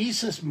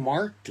 Jesus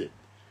marked it.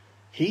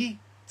 He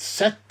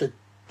set the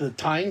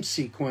time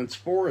sequence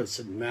for us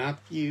in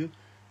Matthew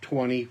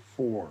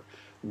 24.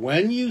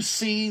 When you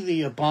see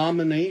the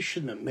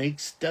abomination that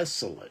makes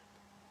desolate,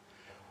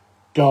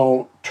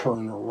 don't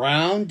turn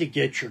around to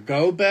get your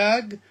go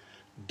bag.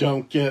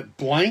 Don't get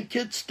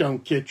blankets.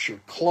 Don't get your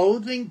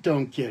clothing.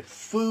 Don't get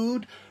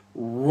food.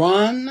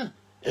 Run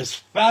as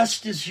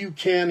fast as you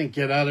can and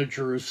get out of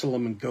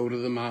Jerusalem and go to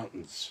the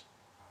mountains.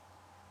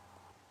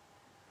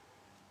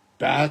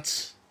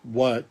 That's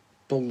what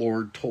the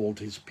Lord told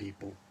his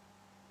people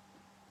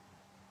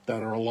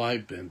that are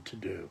alive then to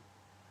do.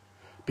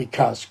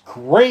 Because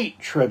great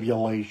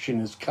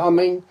tribulation is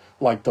coming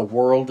like the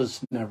world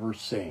has never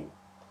seen.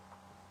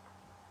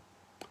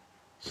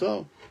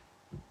 So,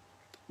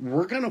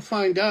 we're going to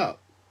find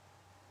out.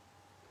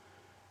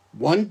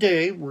 One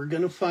day, we're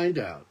going to find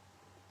out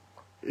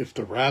if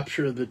the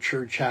rapture of the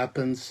church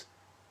happens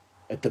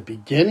at the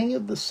beginning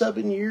of the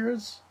 7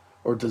 years,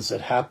 or does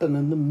it happen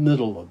in the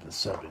middle of the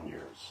 7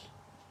 years?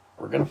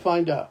 We're going to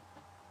find out.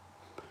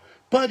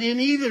 But in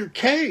either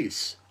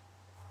case,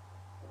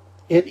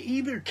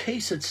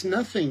 it's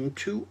nothing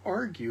to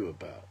argue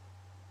about.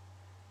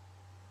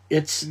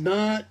 It's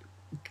not,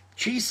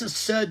 Jesus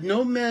said,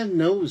 no man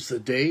knows the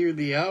day or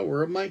the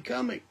hour of my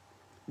coming.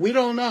 We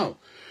don't know.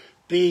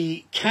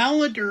 The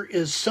calendar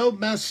is so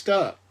messed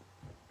up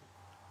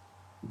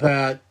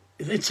that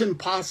it's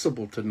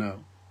impossible to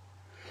know.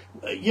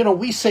 You know,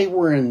 we say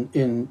we're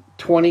in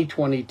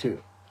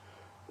 2022.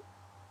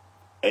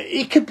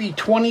 It could be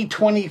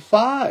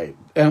 2025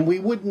 and we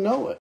wouldn't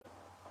know it.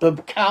 The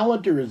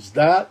calendar is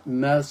that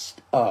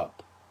messed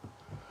up.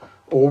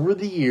 Over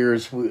the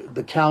years,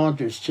 the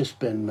calendar's just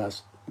been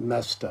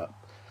messed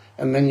up.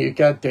 And then you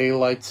got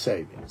daylight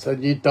savings.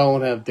 Then you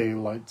don't have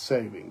daylight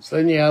savings.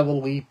 Then you have a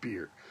leap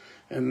year.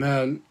 And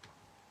then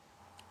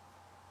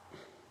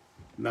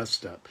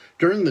messed up.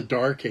 During the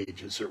Dark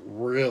Ages, it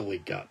really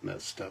got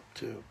messed up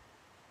too.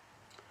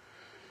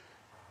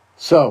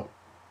 So,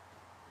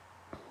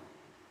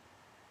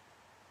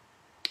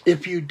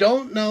 if you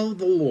don't know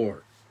the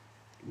Lord,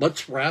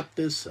 let's wrap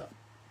this up.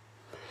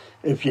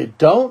 If you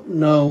don't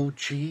know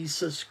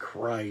Jesus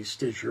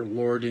Christ as your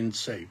Lord and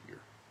Savior,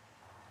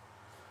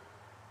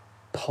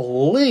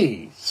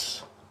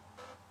 please,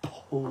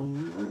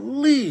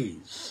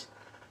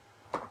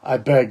 I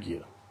beg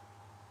you,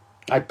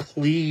 I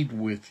plead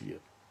with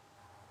you,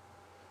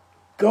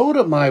 go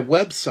to my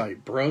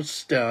website,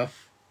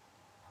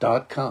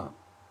 brosteph.com,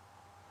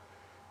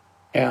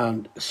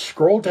 and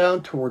scroll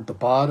down toward the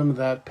bottom of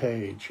that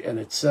page, and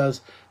it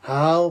says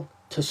how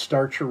to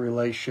start your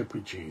relationship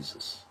with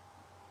Jesus.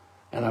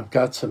 And I've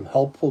got some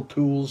helpful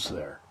tools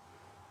there.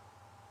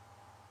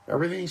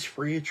 Everything's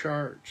free of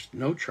charge,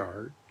 no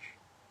charge.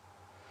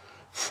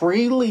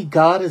 Freely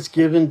God has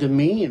given to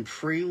me, and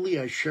freely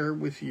I share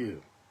with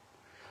you.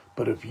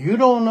 But if you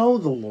don't know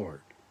the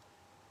Lord,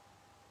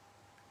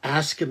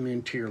 ask him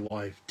into your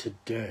life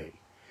today.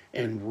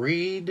 And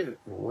read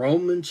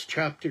Romans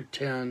chapter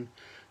 10,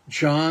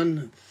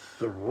 John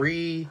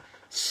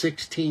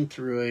 3:16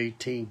 through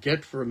 18.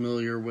 Get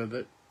familiar with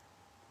it.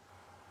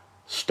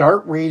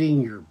 Start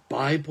reading your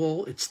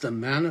Bible. It's the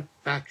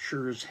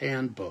manufacturer's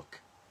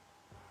handbook.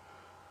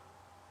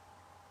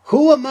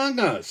 Who among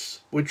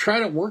us would try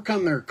to work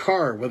on their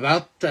car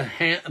without the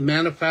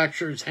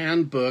manufacturer's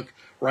handbook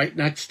right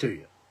next to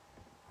you?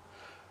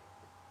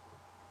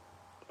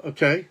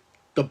 Okay?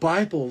 The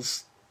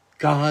Bible's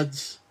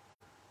God's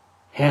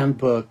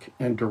handbook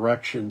and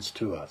directions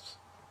to us.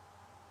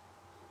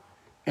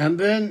 And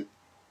then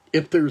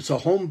if there's a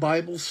home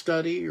Bible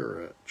study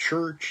or a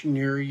church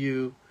near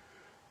you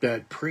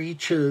that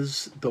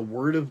preaches the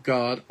Word of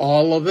God,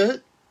 all of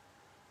it,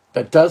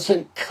 that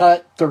doesn't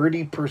cut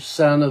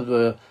 30% of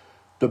the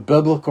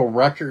biblical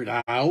record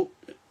out,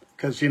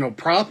 because,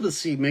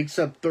 prophecy makes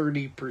up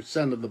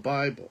 30% of the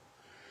Bible.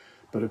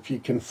 But if you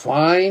can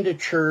find a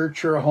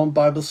church or a home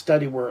Bible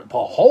study where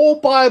the whole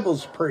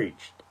Bible's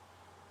preached,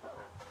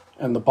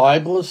 and the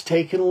Bible is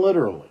taken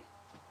literally,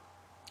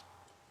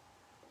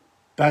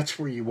 that's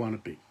where you want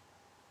to be.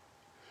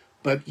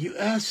 But you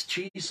ask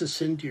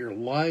Jesus into your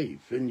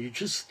life, and you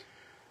just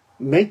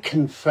make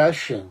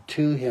confession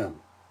to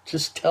him.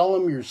 Just tell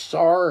him you're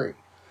sorry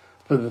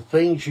for the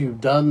things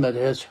you've done that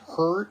has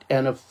hurt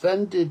and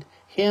offended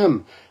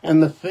him,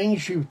 and the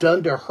things you've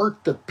done to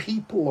hurt the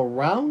people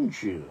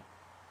around you.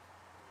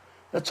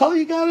 That's all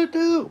you got to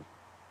do.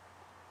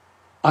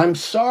 I'm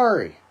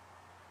sorry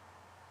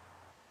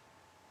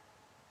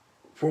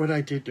for what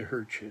I did to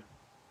hurt you.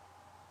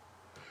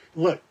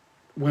 Look,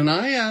 when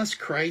I asked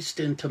Christ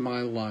into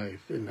my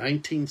life in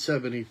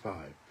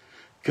 1975,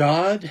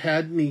 God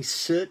had me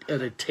sit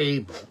at a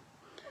table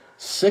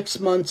 6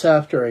 months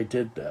after I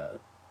did that,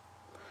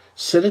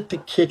 sit at the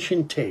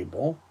kitchen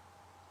table,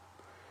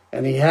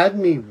 and he had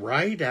me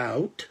write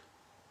out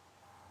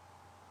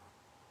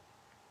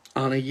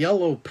on a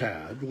yellow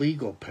pad,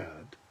 legal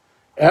pad,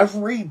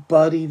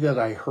 everybody that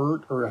I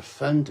hurt or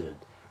offended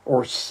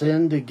or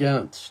sinned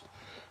against.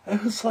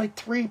 It was like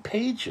 3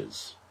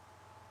 pages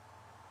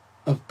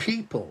of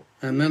people.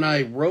 And then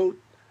I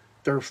wrote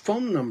their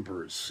phone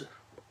numbers,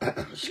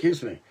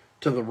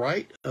 to the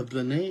right of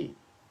the name.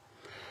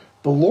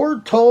 The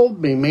Lord told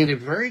me, made it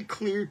very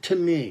clear to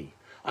me,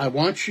 I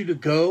want you to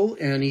go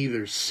and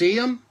either see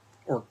them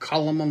or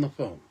call them on the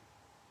phone.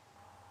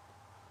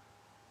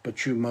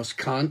 But you must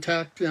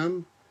contact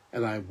them,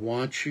 and I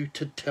want you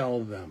to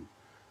tell them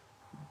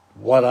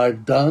what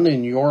I've done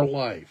in your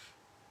life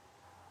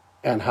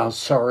and how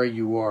sorry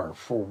you are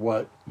for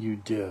what you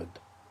did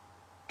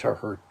to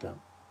hurt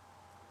them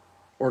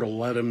or to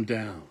let them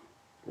down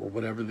or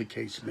whatever the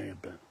case may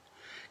have been.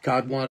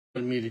 God wanted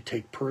me to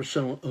take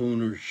personal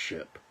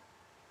ownership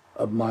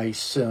of my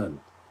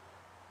sin.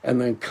 And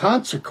then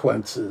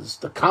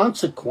the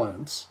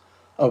consequence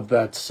of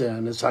that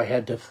sin is I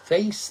had to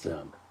face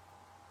them.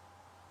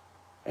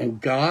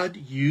 And God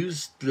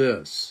used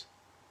this.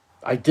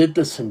 I did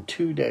this in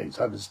 2 days.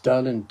 I was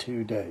done in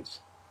 2 days.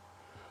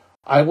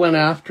 I went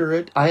after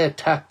it. I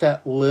attacked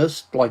that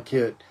list like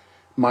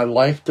my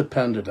life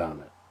depended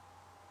on it.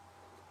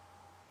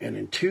 And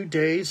in 2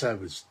 days, I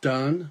was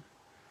done.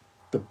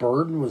 The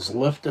burden was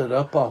lifted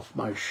up off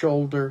my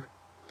shoulder.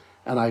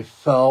 And I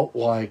felt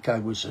like I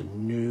was a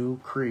new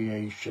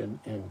creation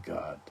in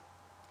God.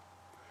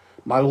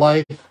 My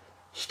life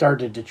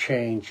started to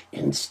change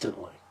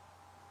instantly.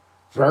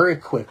 Very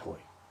quickly.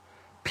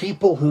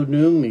 People who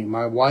knew me,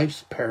 my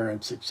wife's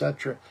parents,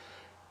 etc.,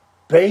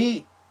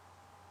 they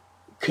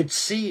could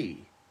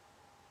see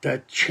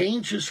that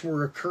changes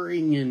were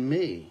occurring in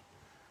me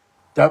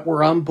that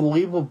were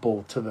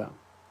unbelievable to them.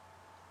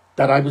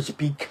 That I was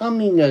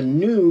becoming a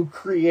new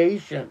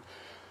creation.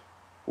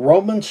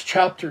 Romans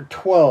chapter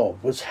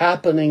 12 was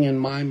happening in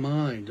my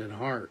mind and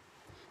heart.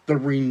 The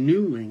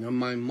renewing of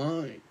my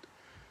mind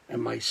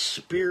and my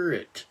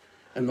spirit,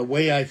 and the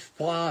way I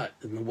thought,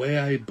 and the way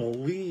I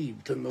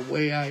believed, and the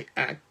way I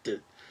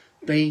acted.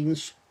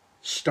 Things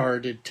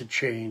started to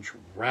change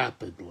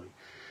rapidly.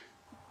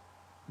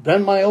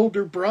 Then my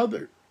older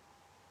brother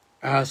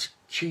asked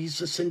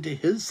Jesus into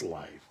his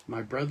life,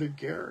 my brother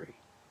Gary.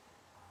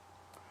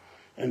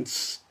 And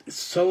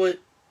so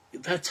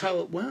that's how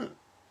it went.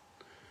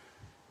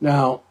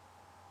 Now,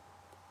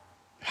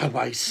 have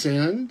I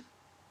sinned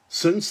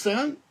since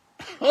then?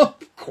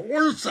 Of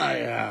course I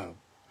have.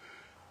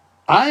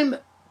 I'm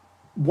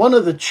one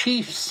of the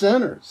chief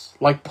sinners.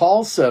 Like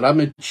Paul said, I'm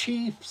a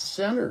chief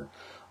sinner.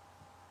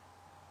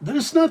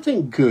 There's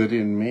nothing good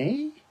in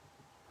me.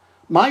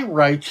 My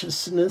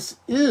righteousness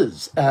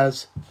is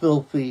as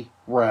filthy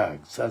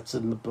rags. That's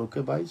in the book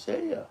of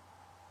Isaiah.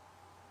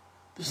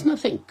 There's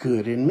nothing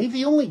good in me.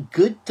 The only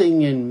good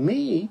thing in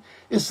me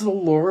is the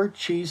Lord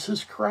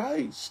Jesus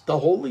Christ, the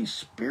Holy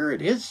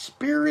Spirit, his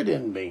Spirit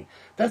in me.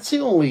 That's the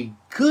only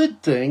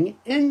good thing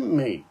in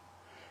me.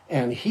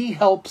 And he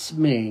helps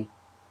me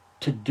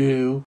to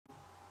do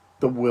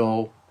the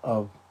will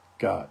of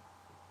God.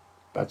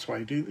 That's why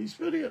I do these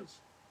videos.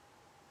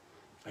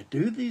 I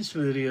do these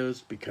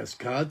videos because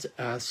God's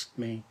asked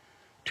me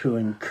to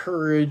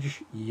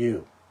encourage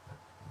you,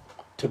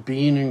 to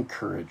be an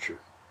encourager.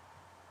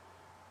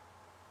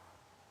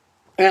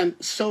 And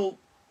so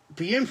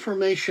the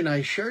information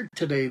I shared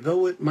today,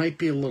 though it might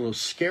be a little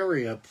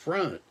scary up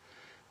front,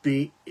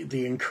 the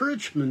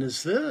encouragement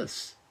is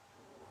this.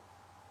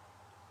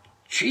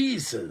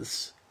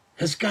 Jesus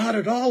has got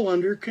it all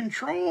under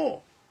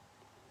control.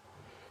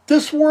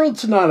 This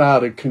world's not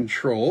out of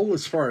control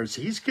as far as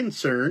he's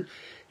concerned.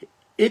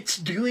 It's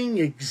doing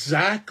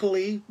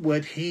exactly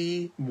what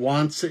he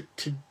wants it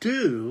to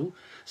do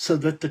so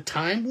that the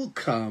time will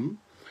come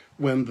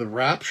when the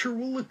rapture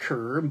will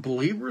occur and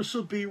believers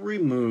will be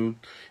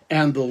removed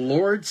and the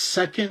Lord's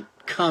second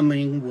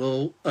coming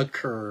will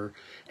occur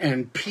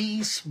and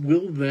peace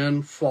will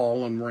then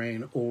fall and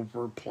reign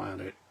over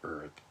planet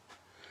Earth.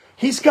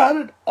 He's got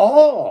it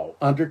all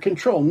under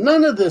control.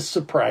 None of this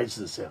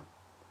surprises him.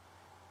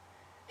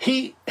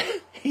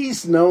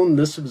 He's known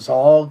this was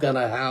all going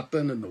to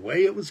happen and the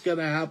way it was going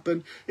to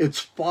happen. It's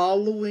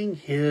following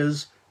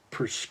his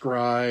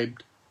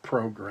prescribed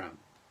program.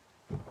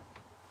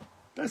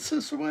 That's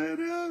just the way it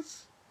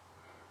is.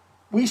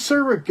 We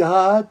serve a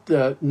God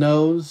that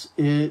knows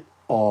it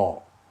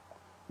all.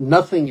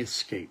 Nothing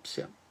escapes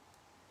him.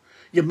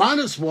 You might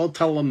as well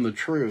tell him the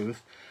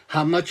truth,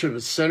 how much of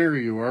a sinner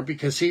you are,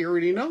 because he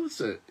already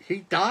knows it. He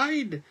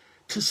died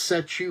to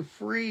set you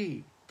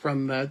free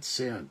from that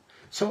sin.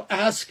 So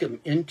ask him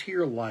into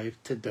your life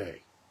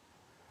today.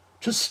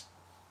 Just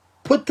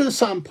put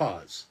this on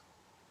pause.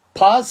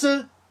 Pause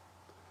it,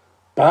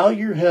 bow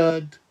your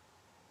head,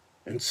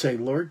 and say,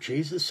 Lord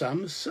Jesus,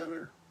 I'm a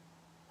sinner.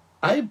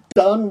 I've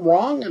done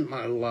wrong in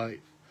my life.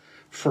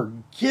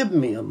 Forgive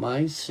me of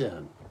my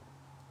sin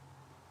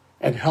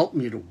and help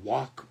me to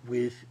walk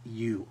with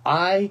you.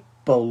 I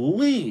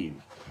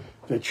believe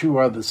that you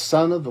are the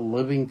Son of the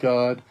living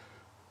God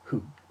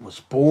who was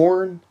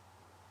born,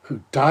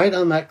 who died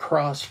on that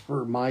cross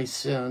for my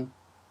sin,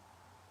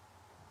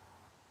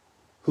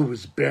 who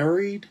was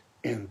buried,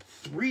 and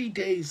 3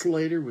 days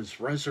later was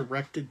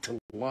resurrected to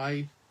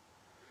life.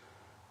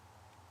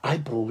 I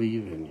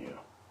believe in you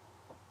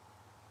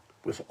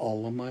with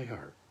all of my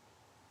heart.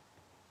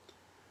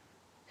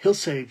 He'll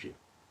save you.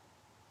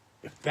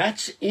 If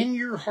that's in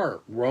your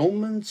heart,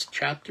 Romans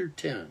chapter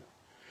 10,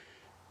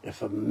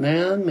 if a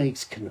man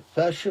makes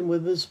confession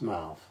with his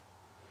mouth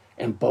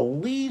and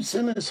believes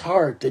in his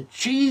heart that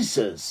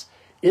Jesus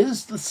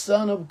is the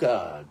Son of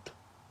God,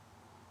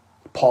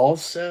 Paul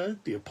said,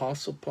 the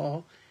Apostle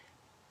Paul,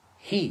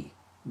 he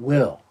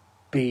will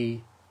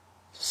be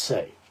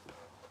saved.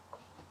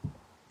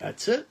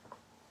 That's it.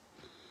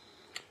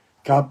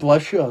 God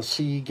bless you. I'll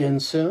see you again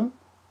soon.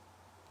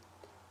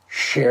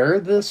 Share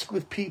this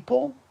with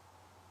people.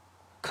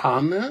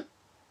 Comment,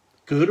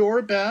 good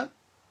or bad.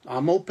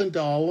 I'm open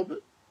to all of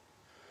it.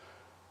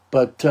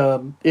 But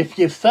if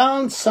you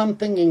found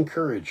something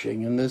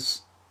encouraging in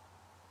this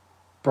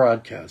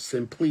broadcast,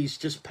 then please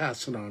just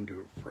pass it on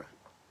to a friend.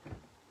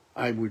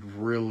 I would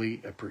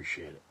really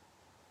appreciate it.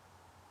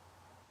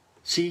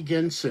 See you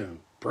again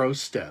soon. Bro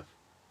Steph,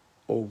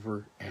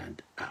 over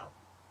and out.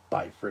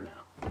 Bye for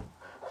now.